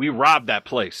 We robbed that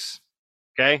place.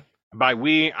 Okay? By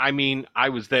we, I mean I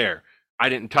was there. I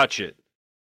didn't touch it.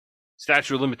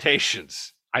 Statute of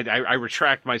limitations. I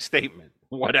retract my statement.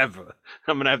 Whatever.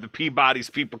 I'm going to have the Peabody's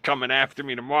people coming after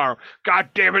me tomorrow.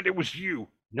 God damn it, it was you.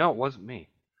 No, it wasn't me.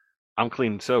 I'm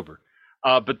clean and sober.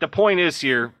 But the point is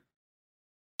here,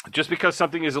 just because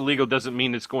something is illegal doesn't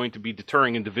mean it's going to be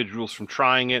deterring individuals from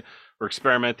trying it or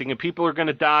experimenting. And people are going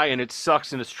to die, and it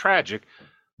sucks and it's tragic.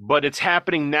 But it's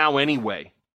happening now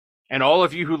anyway. And all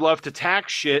of you who love to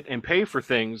tax shit and pay for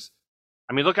things,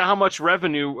 I mean, look at how much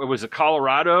revenue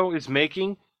Colorado is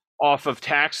making off of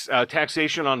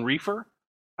taxation on reefer.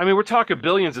 I mean, we're talking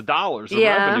billions of dollars of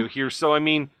revenue here. So, I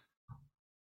mean,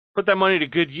 put that money to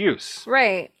good use.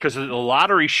 Right. Because the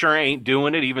lottery sure ain't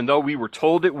doing it, even though we were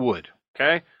told it would.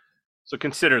 Okay? So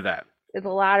consider that. The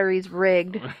lottery's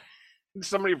rigged.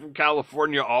 Somebody from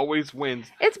California always wins.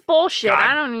 It's bullshit. God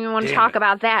I don't even want to talk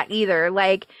about that either.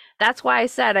 Like, that's why I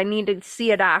said I need to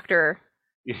see a doctor.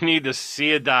 You need to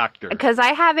see a doctor. Because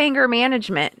I have anger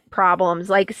management problems.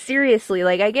 Like, seriously.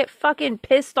 Like, I get fucking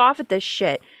pissed off at this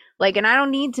shit. Like, and I don't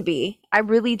need to be. I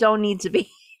really don't need to be.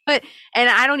 And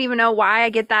I don't even know why I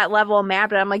get that level of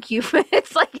mad, but I'm like,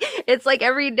 it's like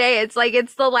every day, it's like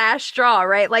it's the last straw,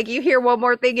 right? Like you hear one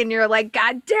more thing and you're like,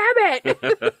 God damn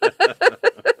it.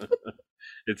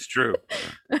 It's true.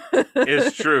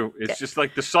 It's true. It's just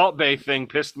like the Salt Bay thing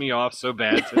pissed me off so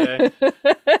bad today.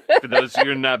 For those of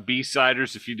you who are not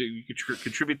B-siders, if you do, you could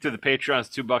contribute to the Patreon. It's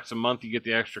 $2 a month. You get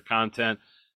the extra content.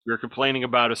 We were complaining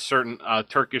about a certain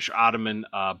Turkish Ottoman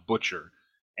butcher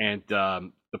and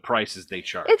the prices they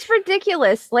charge. It's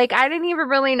ridiculous. Like, I didn't even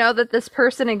really know that this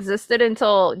person existed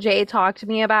until Jay talked to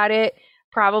me about it.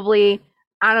 Probably,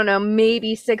 I don't know,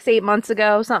 maybe 6-8 months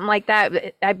ago, something like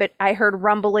that. I heard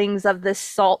rumblings of this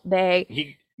Salt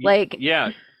Bay.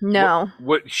 No.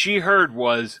 What she heard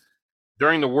was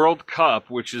during the World Cup,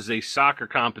 which is a soccer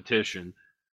competition,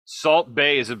 Salt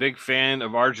Bay is a big fan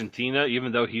of Argentina,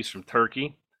 even though he's from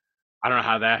Turkey. I don't know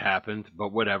how that happened,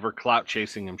 but whatever. Clout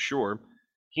chasing, I'm sure.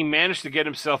 He managed to get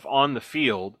himself on the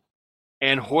field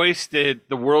and hoisted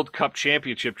the World Cup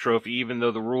championship trophy, even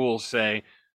though the rules say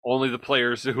only the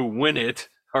players who win it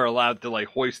are allowed to like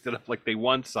hoist it up like they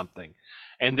won something.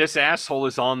 And this asshole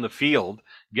is on the field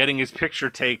getting his picture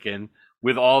taken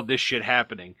with all this shit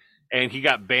happening. And he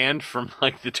got banned from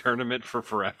like the tournament for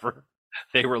forever.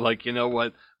 They were like, you know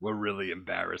what? We're really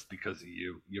embarrassed because of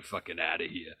you. You're fucking out of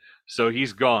here. So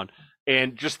he's gone.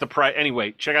 And just the price.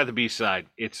 Anyway, check out the B-side.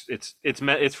 It's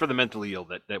for the mentally ill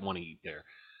that want to eat there.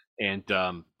 And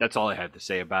that's all I had to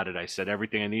say about it. I said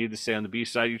everything I needed to say on the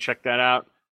B-side. You check that out,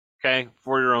 okay,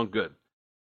 for your own good.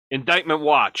 Indictment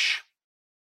watch.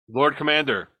 Lord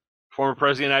Commander, former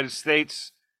President of the United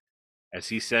States, as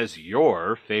he says,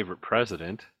 your favorite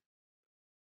president,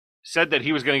 said that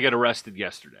he was going to get arrested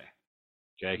yesterday.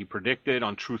 Okay, he predicted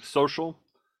on Truth Social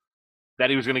that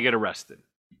he was going to get arrested,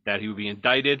 that he would be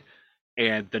indicted.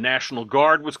 And the National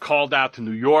Guard was called out to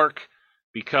New York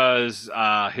because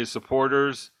his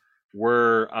supporters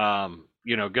were,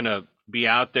 going to be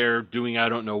out there doing I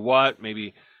don't know what.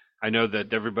 Maybe I know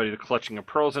that everybody the clutching of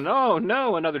pearls and, oh,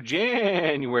 no, another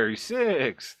January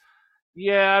 6th.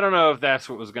 Yeah, I don't know if that's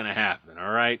what was going to happen.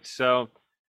 All right. So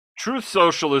Truth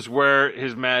Social is where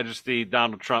His Majesty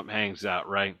Donald Trump hangs out.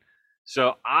 Right.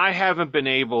 So I haven't been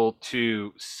able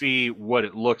to see what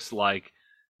it looks like,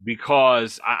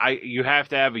 because you have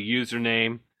to have a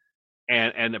username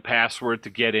and a password to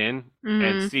get in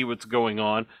and see what's going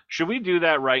on. Should we do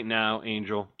that right now,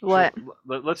 Angel? What?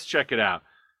 Let's check it out.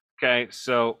 Okay,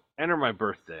 so enter my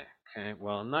birthday. Okay,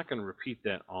 well, I'm not going to repeat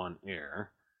that on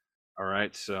air. All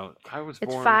right, so I was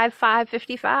born... It's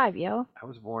 5/5/55, yo. I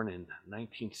was born in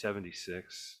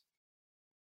 1976,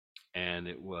 and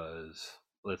it was,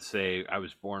 let's say, I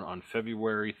was born on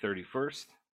February 31st.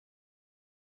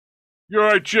 You're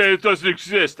right, Jay, it doesn't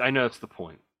exist. I know that's the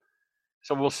point.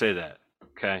 So we'll say that.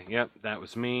 Okay, yep, that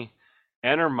was me.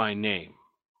 Enter my name.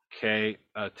 Okay,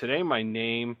 today my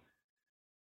name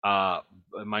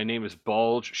is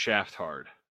Bulge Shafthard.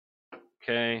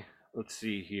 Okay, let's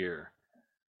see here.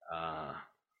 Uh,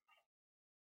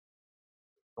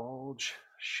 Bulge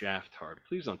Shaft Hard.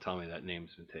 Please don't tell me that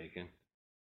name's been taken.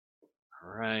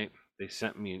 All right. They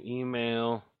sent me an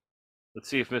email. Let's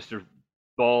see if Mr.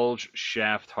 Bulge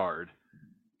Shaft Hard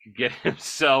can get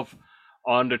himself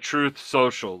on the Truth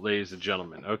Social, ladies and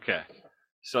gentlemen. Okay.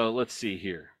 So let's see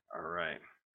here. All right.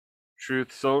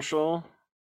 Truth Social.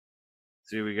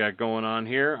 See what we got going on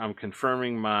here. I'm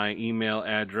confirming my email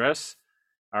address.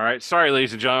 All right. Sorry,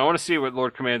 ladies and gentlemen. I want to see what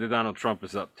Lord Commander Donald Trump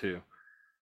is up to.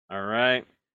 All right.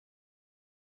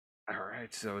 All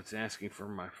right. So it's asking for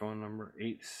my phone number,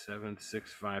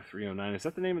 8765309. Is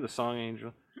that the name of the song,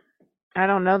 Angel? I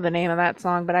don't know the name of that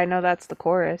song, but I know that's the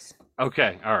chorus.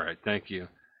 Okay. All right. Thank you.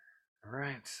 All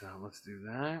right. So let's do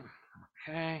that.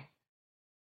 Okay.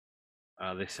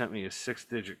 They sent me a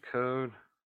 6-digit code.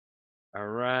 All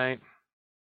right.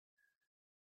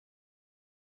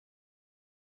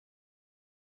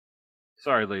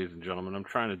 Sorry, ladies and gentlemen. I'm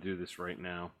trying to do this right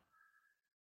now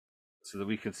so that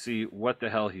we can see what the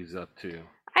hell he's up to.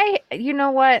 You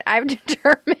know what? I've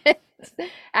determined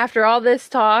after all this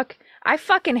talk, I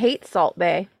fucking hate Salt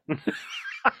Bae.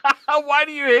 Why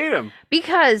do you hate him?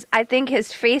 Because I think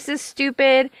his face is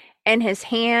stupid and his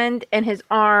hand and his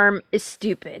arm is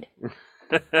stupid.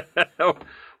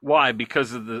 Why?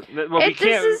 Because of the well, we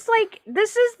can't.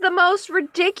 This is the most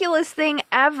ridiculous thing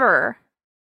ever.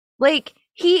 Like,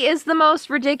 he is the most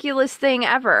ridiculous thing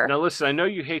ever. Now listen, I know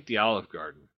you hate the Olive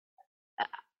Garden.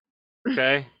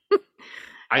 Okay?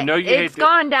 I know you hate It's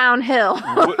gone downhill.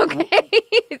 Okay.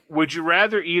 Would you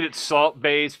rather eat at Salt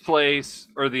Bae's place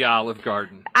or the Olive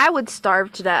Garden? I would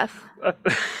starve to death.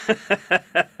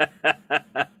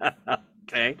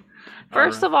 Okay.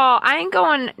 First of all, I ain't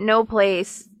going no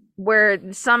place where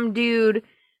some dude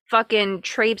fucking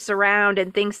traipses around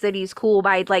and thinks that he's cool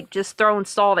by like just throwing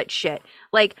salt at shit.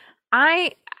 Like,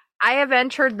 I have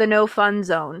entered the no fun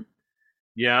zone.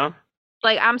 Yeah.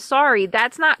 Like, I'm sorry,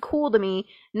 that's not cool to me.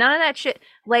 None of that shit.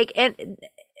 Like, and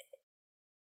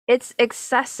it's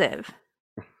excessive.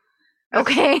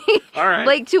 Okay? All right.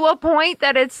 Like, to a point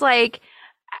that it's like,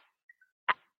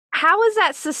 how is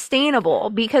that sustainable?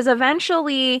 Because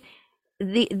eventually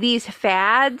these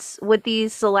fads with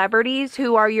these celebrities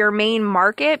who are your main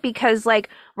market, because like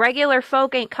regular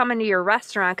folk ain't coming to your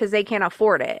restaurant because they can't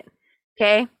afford it.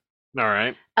 Okay? All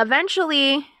right.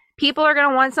 Eventually, people are going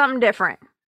to want something different.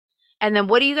 And then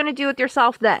what are you going to do with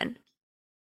yourself then?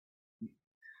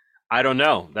 I don't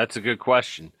know. That's a good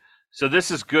question. So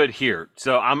this is good here.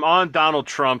 So I'm on Donald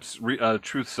Trump's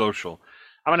Truth Social.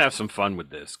 I'm gonna have some fun with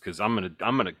this because I'm gonna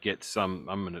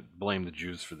blame the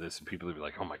Jews for this, and people will be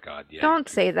like, "Oh my God, yeah." Don't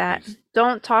say that.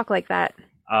 Don't talk like that.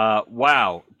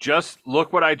 Wow! Just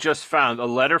look what I just found. A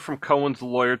letter from Cohen's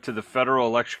lawyer to the Federal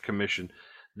Election Commission.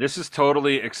 This is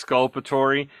totally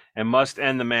exculpatory and must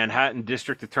end the Manhattan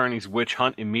District Attorney's witch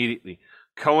hunt immediately.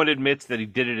 Cohen admits that he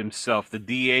did it himself. The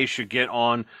DA should get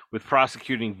on with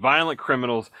prosecuting violent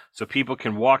criminals so people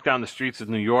can walk down the streets of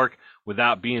New York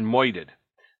without being moited.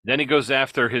 Then he goes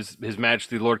after His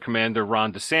Majesty Lord Commander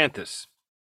Ron DeSantis.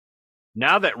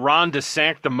 Now that Ron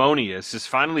DeSanctimonious is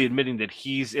finally admitting that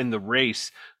he's in the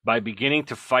race by beginning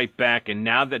to fight back, and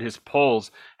now that his polls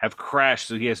have crashed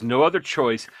so he has no other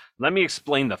choice, let me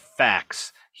explain the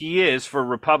facts. He is, for a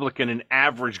Republican, an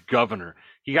average governor.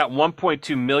 He got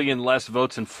 1.2 million less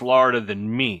votes in Florida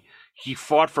than me. He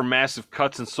fought for massive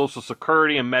cuts in Social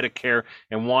Security and Medicare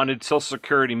and wanted Social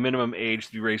Security minimum age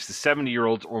to be raised to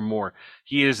 70-year-olds or more.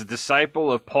 He is a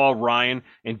disciple of Paul Ryan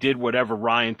and did whatever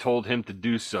Ryan told him to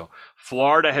do so.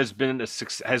 Florida has been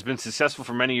successful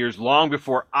for many years, long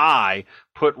before I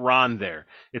put Ron there.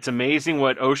 It's amazing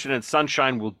what Ocean and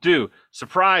Sunshine will do.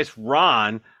 Surprise,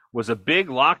 Ron was a big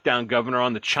lockdown governor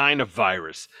on the China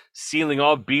virus, sealing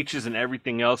all beaches and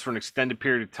everything else for an extended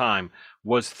period of time,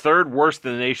 was third worst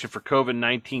in the nation for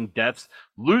COVID-19 deaths,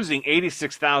 losing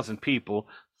 86,000 people,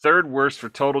 third worst for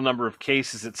total number of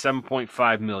cases at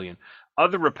 7.5 million.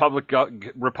 Other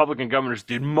Republican governors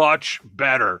did much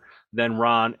better than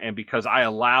Ron, and because I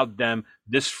allowed them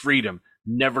this freedom,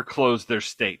 never closed their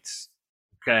states.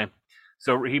 Okay?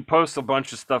 So he posts a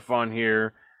bunch of stuff on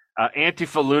here.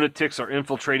 Antifa lunatics are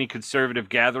infiltrating conservative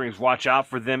gatherings. Watch out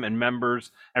for them and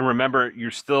members. And remember,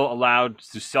 you're still allowed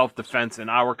to self-defense in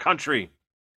our country!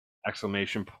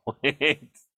 Exclamation point.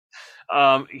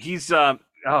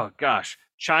 Oh gosh,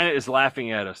 China is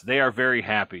laughing at us. They are very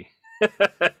happy.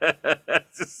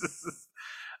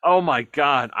 Oh my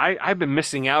God, I've been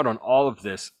missing out on all of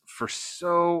this for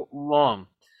so long.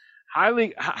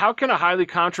 How can a highly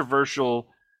controversial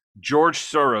George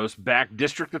Soros-backed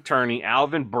district attorney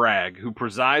Alvin Bragg, who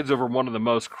presides over one of the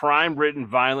most crime-ridden,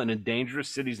 violent, and dangerous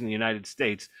cities in the United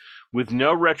States, with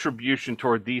no retribution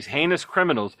toward these heinous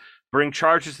criminals, bring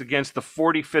charges against the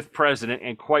 45th president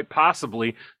and quite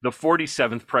possibly the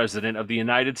 47th president of the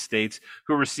United States,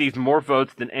 who received more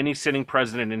votes than any sitting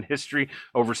president in history,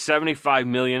 over 75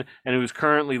 million, and who is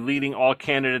currently leading all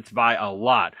candidates by a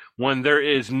lot, when there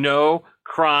is no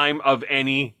crime of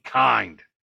any kind.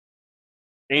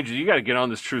 Angel, you got to get on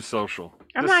this Truth Social.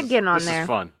 I'm not getting on there. This is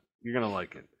fun. You're going to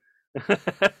like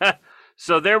it.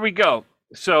 So there we go.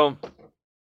 So,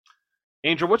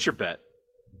 Angel, what's your bet?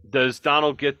 Does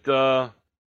Donald get, does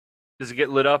he get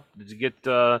lit up? Does he get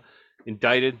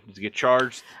indicted? Does he get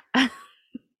charged?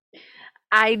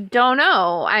 I don't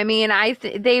know. I mean,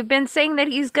 they've been saying that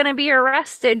he's going to be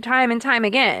arrested time and time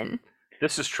again.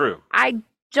 This is true. I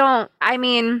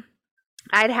mean,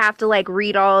 I'd have to like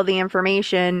read all of the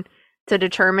information to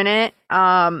determine it.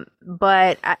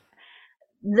 But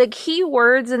the key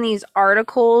words in these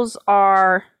articles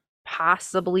are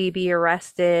possibly be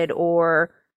arrested,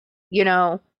 or, you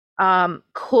know,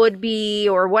 could be,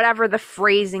 or whatever the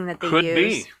phrasing that they use. Could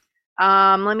be.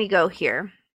 Let me go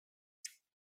here.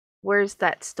 Where's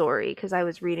that story? Because I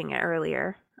was reading it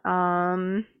earlier.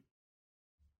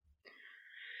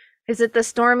 Is it the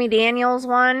Stormy Daniels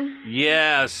one?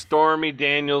 Yeah, Stormy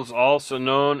Daniels, also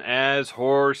known as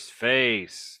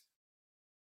Horseface.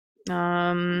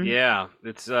 Yeah,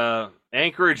 it's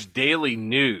Anchorage Daily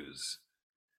News.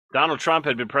 Donald Trump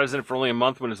had been president for only a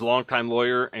month when his longtime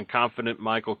lawyer and confidant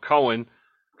Michael Cohen,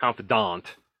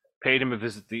 paid him a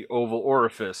visit to the Oval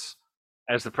Orifice.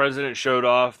 As the president showed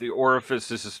off the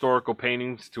orifice's historical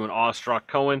paintings to an awestruck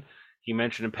Cohen, he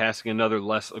mentioned in passing another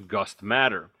less august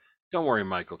matter. "Don't worry,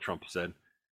 Michael," Trump said.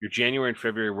 "Your January and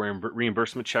February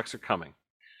reimbursement checks are coming."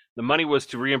 The money was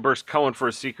to reimburse Cohen for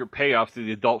a secret payoff to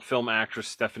the adult film actress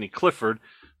Stephanie Clifford,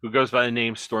 who goes by the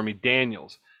name Stormy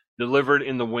Daniels, delivered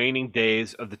in the waning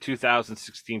days of the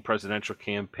 2016 presidential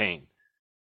campaign.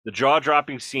 The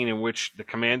jaw-dropping scene in which the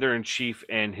commander-in-chief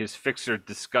and his fixer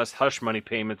discussed hush money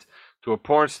payments to a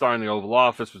porn star in the Oval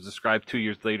Office was described 2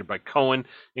 years later by Cohen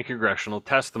in congressional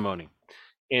testimony.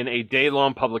 In a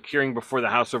day-long public hearing before the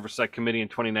House Oversight Committee in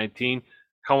 2019,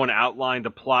 Cohen outlined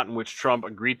a plot in which Trump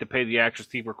agreed to pay the actress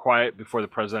to keep her quiet before the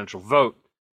presidential vote.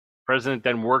 The president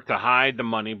then worked to hide the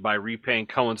money by repaying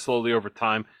Cohen slowly over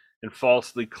time and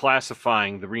falsely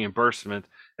classifying the reimbursement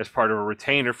as part of a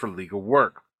retainer for legal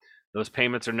work. Those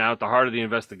payments are now at the heart of the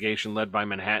investigation led by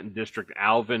Manhattan District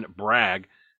Alvin Bragg,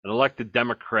 an elected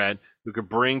Democrat who could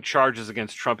bring charges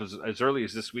against Trump as early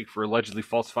as this week for allegedly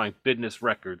falsifying business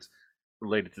records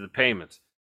related to the payments.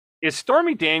 Is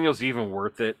Stormy Daniels even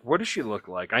worth it? What does she look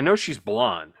like? I know she's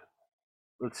blonde.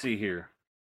 Let's see here.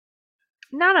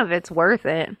 None of it's worth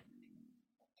it.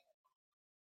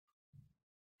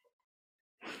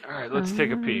 All right, let's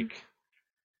take a peek.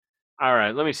 All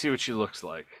right, let me see what she looks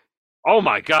like. Oh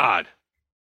my God.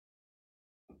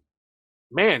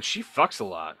 Man, she fucks a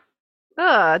lot.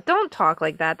 Don't talk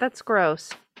like that. That's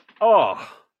gross.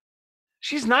 Oh.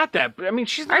 She's not that. I mean,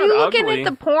 she's not ugly. Are you ugly. looking at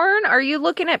the porn? Are you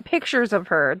looking at pictures of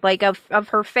her, like of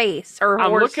her face or I'm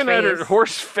horse looking face? at her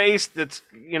horse face that's,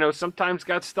 you know, sometimes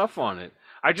got stuff on it.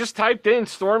 I just typed in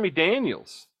Stormy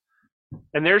Daniels.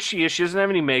 And there she is. She doesn't have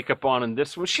any makeup on in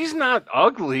this one. She's not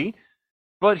ugly,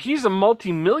 but he's a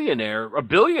multimillionaire, a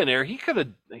billionaire. He could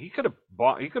have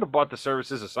bought the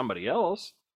services of somebody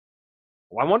else.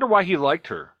 Well, I wonder why he liked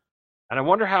her. And I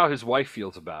wonder how his wife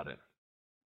feels about it.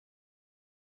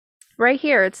 Right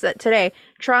here, it's today.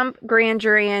 Trump grand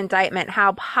jury indictment,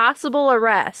 how possible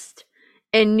arrest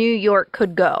in New York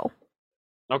could go.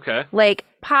 Okay. Like,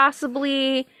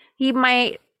 possibly he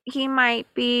might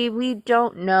be, we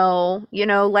don't know, you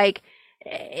know, like,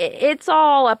 it's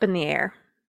all up in the air.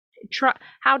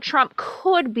 How Trump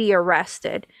could be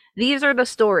arrested. These are the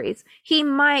stories. He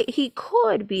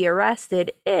could be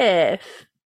arrested if,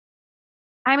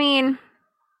 I mean,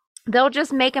 they'll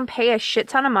just make him pay a shit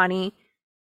ton of money.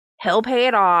 He'll pay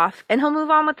it off, and he'll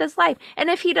move on with his life. And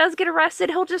if he does get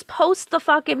arrested, he'll just post the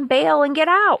fucking bail and get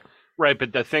out. Right,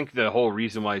 but I think the whole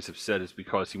reason why he's upset is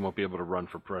because he won't be able to run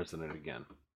for president again.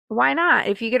 Why not?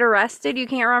 If you get arrested, you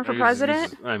can't run for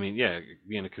president? I mean, yeah,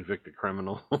 being a convicted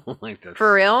criminal. Like that.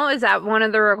 For real? Is that one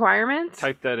of the requirements?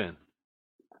 Type that in.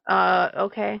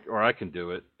 Okay. Or I can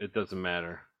do it. It doesn't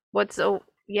matter.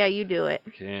 Yeah, you do it.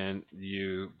 Can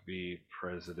you be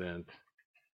president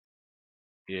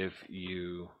if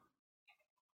you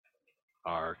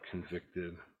are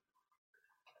convicted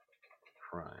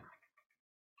crime?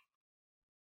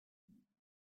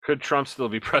 Could Trump still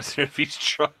be president if he's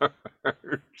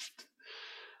charged?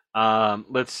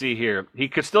 Let's see here. He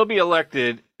could still be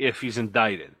elected if he's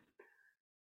indicted.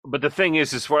 But the thing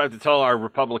is what I have to tell our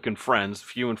Republican friends,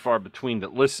 few and far between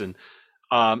that listen,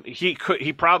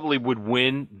 He probably would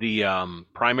win the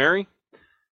primary,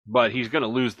 but he's going to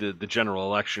lose the general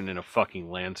election in a fucking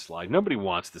landslide. Nobody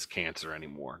wants this cancer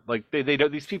anymore. Like they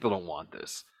don't, these people don't want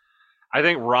this. I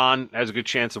think Ron has a good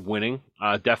chance of winning,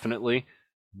 definitely.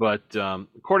 But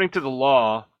according to the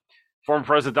law, former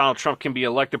President Donald Trump can be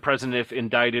elected president if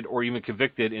indicted or even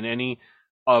convicted in any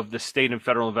of the state and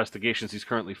federal investigations he's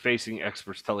currently facing.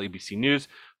 Experts tell ABC News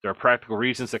there are practical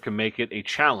reasons that can make it a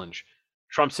challenge.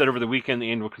 Trump said over the weekend,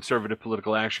 the annual Conservative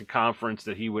Political Action Conference,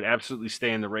 that he would absolutely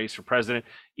stay in the race for president,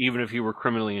 even if he were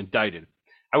criminally indicted.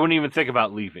 I wouldn't even think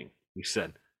about leaving, he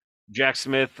said. Jack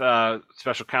Smith,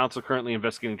 special counsel, currently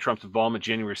investigating Trump's involvement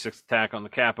in January 6th attack on the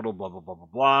Capitol, blah, blah, blah, blah,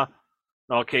 blah.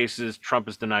 In all cases, Trump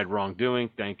has denied wrongdoing.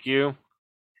 Thank you.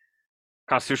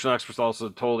 Constitutional experts also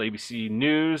told ABC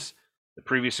News the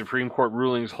previous Supreme Court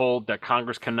rulings hold that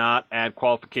Congress cannot add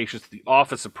qualifications to the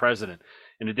office of president.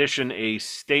 In addition, a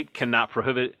state cannot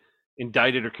prohibit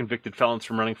indicted or convicted felons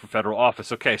from running for federal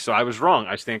office. Okay, so I was wrong.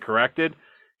 I stand corrected.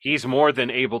 He's more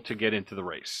than able to get into the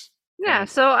race. Yeah,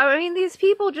 so I mean, these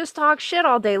people just talk shit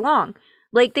all day long.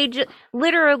 Like, they just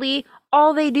literally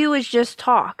all they do is just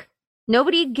talk.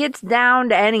 Nobody gets down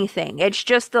to anything. It's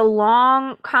just a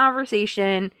long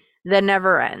conversation that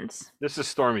never ends. This is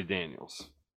Stormy Daniels.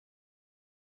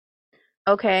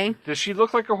 Okay. Does she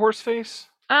look like a horse face?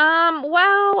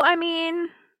 Well, I mean,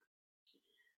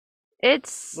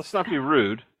 it's... Let's not be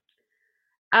rude.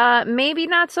 Maybe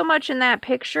not so much in that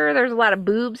picture. There's a lot of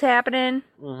boobs happening.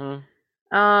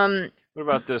 Mm-hmm. What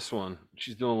about this one?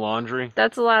 She's doing laundry?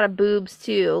 That's a lot of boobs,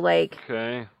 too. Like...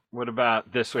 Okay. What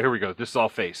about this? Here we go. This is all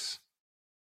face.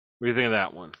 What do you think of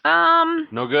that one?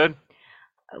 No good?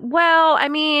 Well, I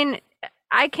mean,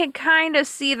 I can kind of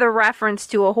see the reference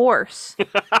to a horse.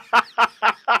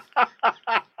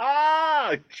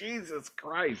 Jesus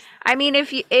Christ. I mean,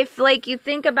 if you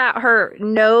think about her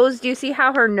nose, do you see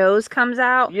how her nose comes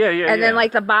out? Yeah. And then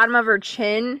like the bottom of her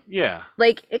chin? Yeah.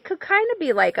 Like it could kind of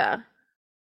be like a...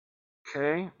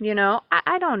 Okay. You know,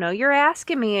 I don't know. You're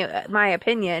asking me my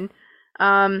opinion.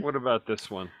 What about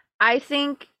this one? I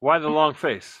think... Why the long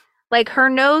face? Like her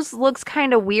nose looks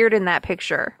kind of weird in that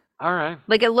picture. All right.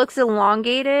 Like it looks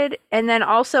elongated, and then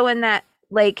also in that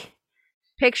like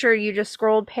picture you just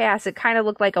scrolled past, it kind of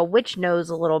looked like a witch nose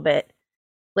a little bit.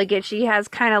 Like she has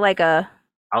kind of like a...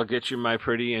 I'll get you, my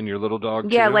pretty, and your little dog.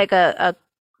 Yeah, too. like a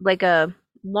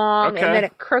long, and then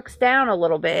it crooks down a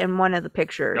little bit in one of the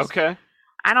pictures. Okay.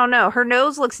 I don't know. Her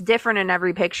nose looks different in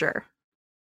every picture.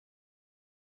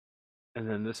 And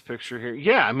then this picture here.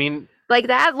 Yeah, I mean... Like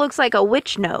that looks like a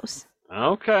witch nose.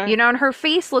 Okay. You know, and her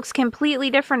face looks completely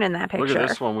different in that picture. Look at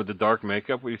this one with the dark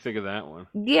makeup. What do you think of that one?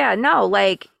 Yeah, no,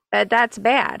 like, that's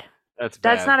bad. That's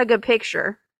bad. That's not a good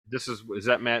picture. Is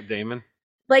that Matt Damon?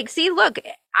 Like, see, look,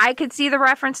 I could see the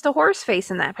reference to horse face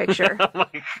in that picture. Oh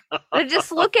my God.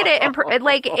 Just look at it, and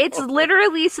like, it's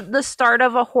literally the start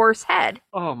of a horse head.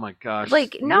 Oh my gosh.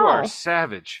 Like, no. You are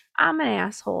savage. I'm an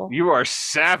asshole. You are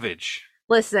savage.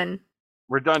 Listen.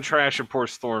 We're done trashing poor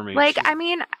Stormy. Like, I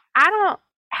mean, I don't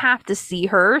have to see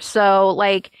her, so,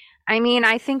 like, I mean,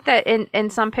 I think that in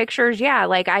some pictures, yeah,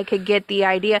 like, I could get the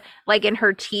idea, like, in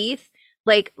her teeth.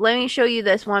 Like, let me show you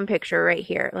this one picture right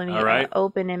here. Let me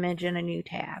open image in a new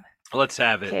tab. Let's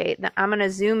have it. Okay, I'm going to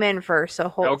zoom in first,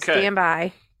 so stand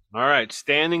by. All right,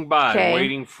 standing by,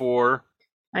 waiting for...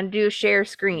 Undo share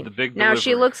screen. The big now, delivery.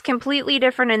 she looks completely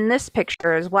different in this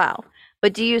picture as well.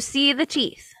 But do you see the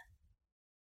teeth?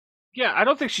 Yeah, I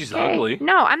don't think she's ugly.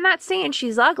 No, I'm not saying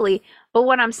she's ugly, but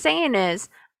what I'm saying is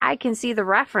I can see the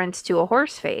reference to a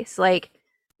horse face. Like,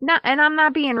 and I'm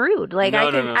not being rude. Like,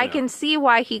 I can see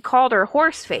why he called her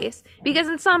horse face, because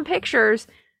in some pictures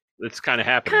it's kind of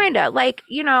happening. Kind of, like,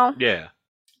 you know. Yeah.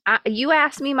 You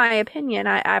asked me my opinion,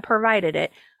 I provided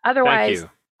it. Otherwise,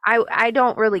 I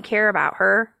don't really care about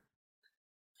her,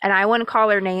 and I wouldn't call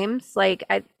her names. Like,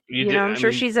 I'm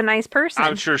sure she's a nice person.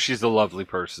 I'm sure she's a lovely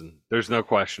person. There's no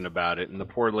question about it. And the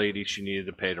poor lady, she needed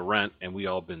to pay the rent, and we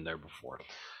all been there before.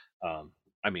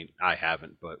 I mean, I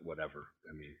haven't, but whatever.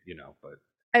 I mean, you know, but.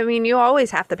 I mean, you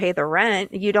always have to pay the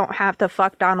rent. You don't have to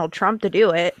fuck Donald Trump to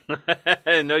do it.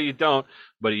 No, you don't.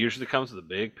 But it usually comes with a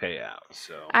big payout.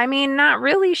 So. I mean, not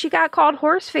really. She got called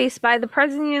horseface by the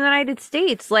president of the United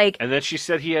States. Like. And then she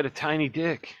said he had a tiny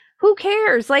dick. Who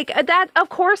cares? Like, that, of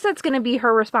course that's going to be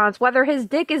her response. Whether his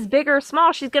dick is big or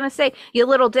small, she's going to say, "You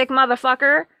little dick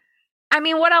motherfucker." I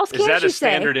mean, what else can she say? Is that a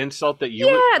standard insult that you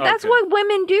would... that's what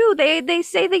women do. They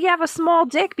say that you have a small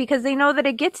dick because they know that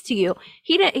it gets to you.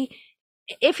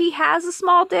 If he has a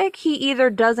small dick, he either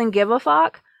doesn't give a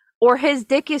fuck or his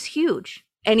dick is huge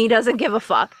and he doesn't give a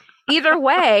fuck. Either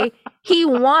way, He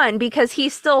won because he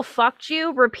still fucked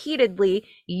you repeatedly.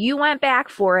 You went back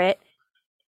for it.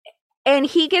 And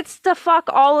he gets to fuck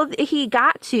all of he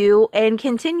got to and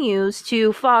continues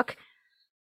to fuck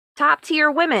top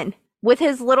tier women with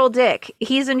his little dick.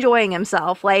 He's enjoying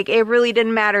himself. Like, it really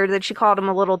didn't matter that she called him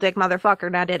a little dick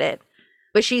motherfucker, now did it?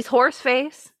 But she's horse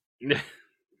face. You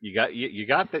got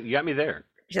that. You got me there.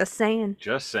 Just saying.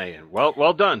 Just saying.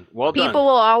 Well done. Well done. People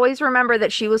will always remember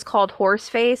that she was called horse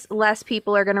face. Less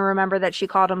people are going to remember that she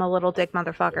called him a little dick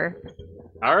motherfucker.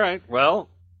 All right. Well,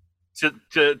 to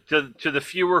the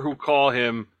fewer who call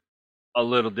him a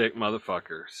little dick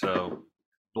motherfucker. So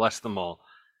bless them all.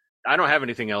 I don't have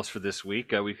anything else for this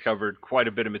week. We covered quite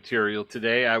a bit of material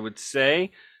today, I would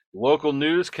say. Local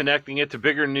news, connecting it to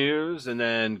bigger news, and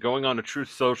then going on to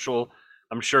Truth Social.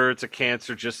 I'm sure it's a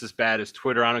cancer just as bad as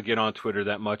Twitter. I don't get on Twitter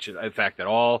that much, in fact, at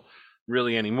all,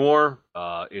 really anymore.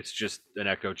 It's just an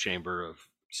echo chamber of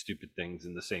stupid things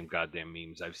and the same goddamn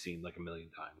memes I've seen like a million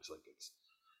times. Like, it's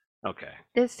okay.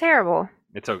 It's terrible.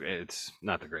 It's okay. It's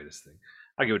not the greatest thing.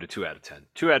 I give it a 2 out of 10.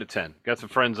 2 out of 10. Got some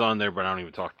friends on there, but I don't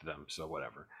even talk to them, so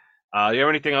whatever. You have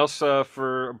anything else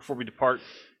for before we depart?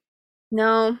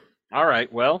 No. All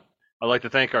right. Well, I'd like to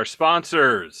thank our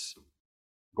sponsors: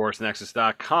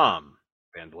 GorseNexus.com,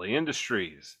 Vandalay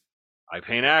Industries, I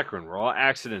Paint Akron, where all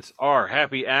accidents are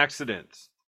happy accidents.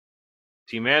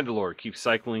 Team Mandalore keeps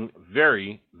cycling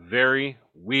very, very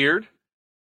weird.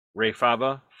 Ray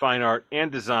Faba, fine art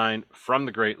and design from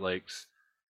the Great Lakes.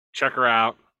 Check her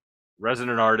out.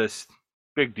 Resident artist,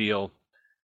 big deal,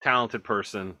 talented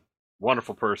person,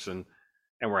 wonderful person,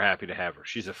 and we're happy to have her.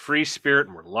 She's a free spirit,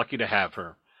 and we're lucky to have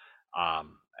her,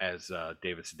 as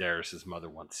David Sedaris' mother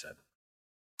once said.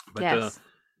 But, yes.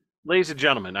 Ladies and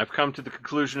gentlemen, I've come to the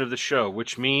conclusion of the show,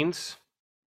 which means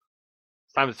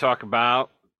it's time to talk about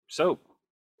soap.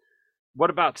 What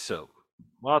about soap?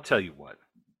 Well, I'll tell you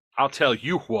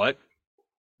what.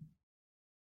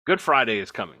 Good Friday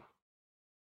is coming.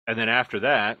 And then after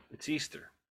that, it's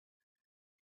Easter.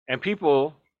 And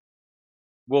people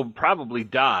will probably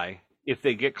die if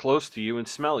they get close to you and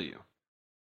smell you.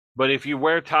 But if you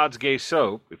wear Todd's Gay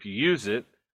soap, if you use it,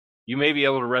 you may be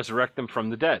able to resurrect them from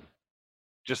the dead.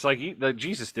 Just like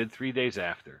Jesus did 3 days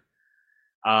after.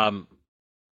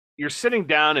 You're sitting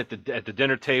down at the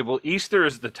dinner table. Easter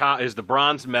is the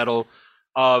bronze medal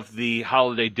of the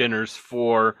holiday dinners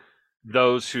for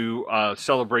those who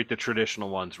celebrate the traditional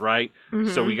ones, right? Mm-hmm.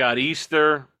 So we got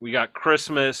Easter, we got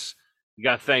Christmas, we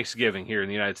got Thanksgiving here in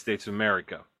the United States of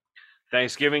America.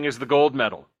 Thanksgiving is the gold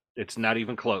medal. It's not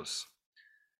even close.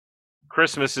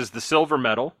 Christmas is the silver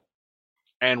medal.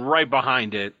 And right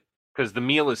behind it, because the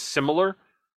meal is similar,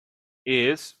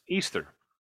 is Easter.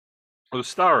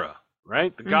 Ostara,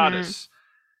 right? The goddess.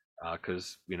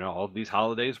 Because, all of these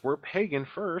holidays were pagan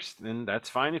first, and that's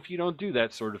fine if you don't do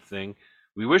that sort of thing.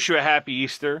 We wish you a happy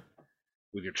Easter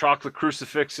with your chocolate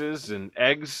crucifixes and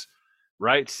eggs,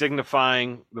 right?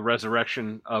 Signifying the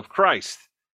resurrection of Christ.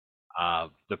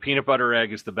 The peanut butter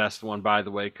egg is the best one, by the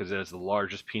way, because it has the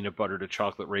largest peanut butter to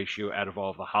chocolate ratio out of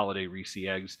all of the holiday Reese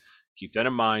eggs. Keep that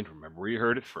in mind. Remember where you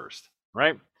heard it first,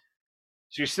 right?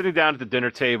 So you're sitting down at the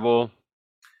dinner table.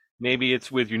 Maybe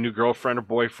it's with your new girlfriend or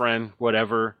boyfriend,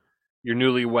 whatever, your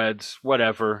newlyweds,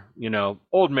 whatever,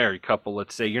 old married couple,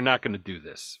 let's say. You're not going to do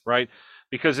this, right?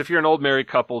 Because if you're an old married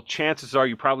couple, chances are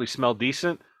you probably smell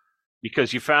decent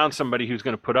because you found somebody who's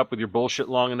going to put up with your bullshit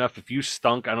long enough. If you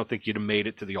stunk, I don't think you'd have made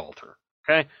it to the altar,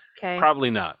 okay? Probably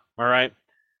not, all right?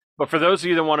 But for those of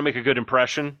you that want to make a good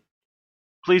impression,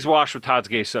 please wash with Todd's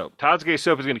Gay soap. Todd's Gay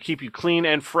soap is going to keep you clean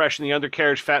and fresh in the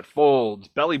undercarriage, fat folds.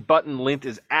 Belly button lint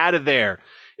is out of there.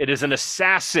 It is an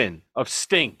assassin of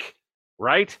stink,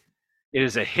 right? It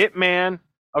is a hitman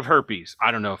of herpes. I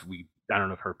don't know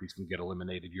if herpes can get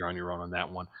eliminated. You're on your own on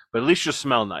that one. But at least you'll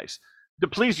smell nice.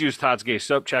 Please use Todd's Gay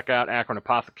soap. Check out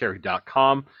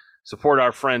AkronApothecary.com. Support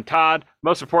our friend Todd.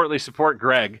 Most importantly, support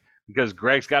Greg, because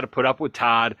Greg's got to put up with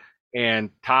Todd, and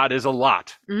Todd is a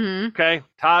lot. Mm-hmm. Okay?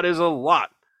 Todd is a lot.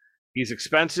 He's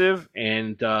expensive,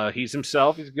 and he's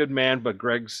himself. He's a good man, but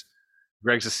Greg's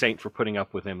a saint for putting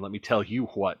up with him. Let me tell you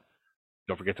what.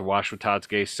 Don't forget to wash with Todd's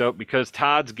Gay soap, because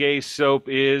Todd's Gay soap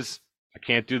is, I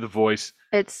can't do the voice.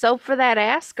 It's soap for that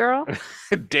ass, girl.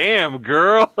 Damn,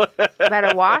 girl.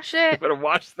 Better wash it. Better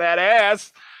wash that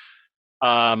ass.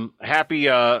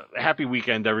 Happy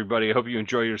weekend, everybody. I hope you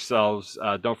enjoy yourselves.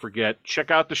 Don't forget,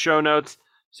 check out the show notes.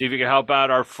 See if you can help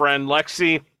out our friend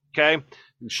Lexi. Okay?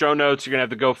 The show notes, you're going to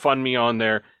have the GoFundMe on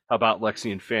there. Help out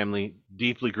Lexi and family.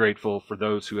 Deeply grateful for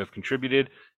those who have contributed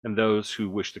and those who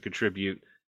wish to contribute.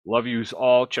 Love yous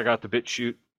all. Check out the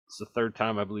BitChute. It's the third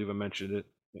time I believe I mentioned it.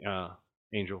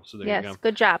 Angel. So there you Yes, go.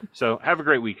 good job. So have a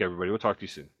great week, everybody. We'll talk to you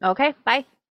soon. Okay, bye.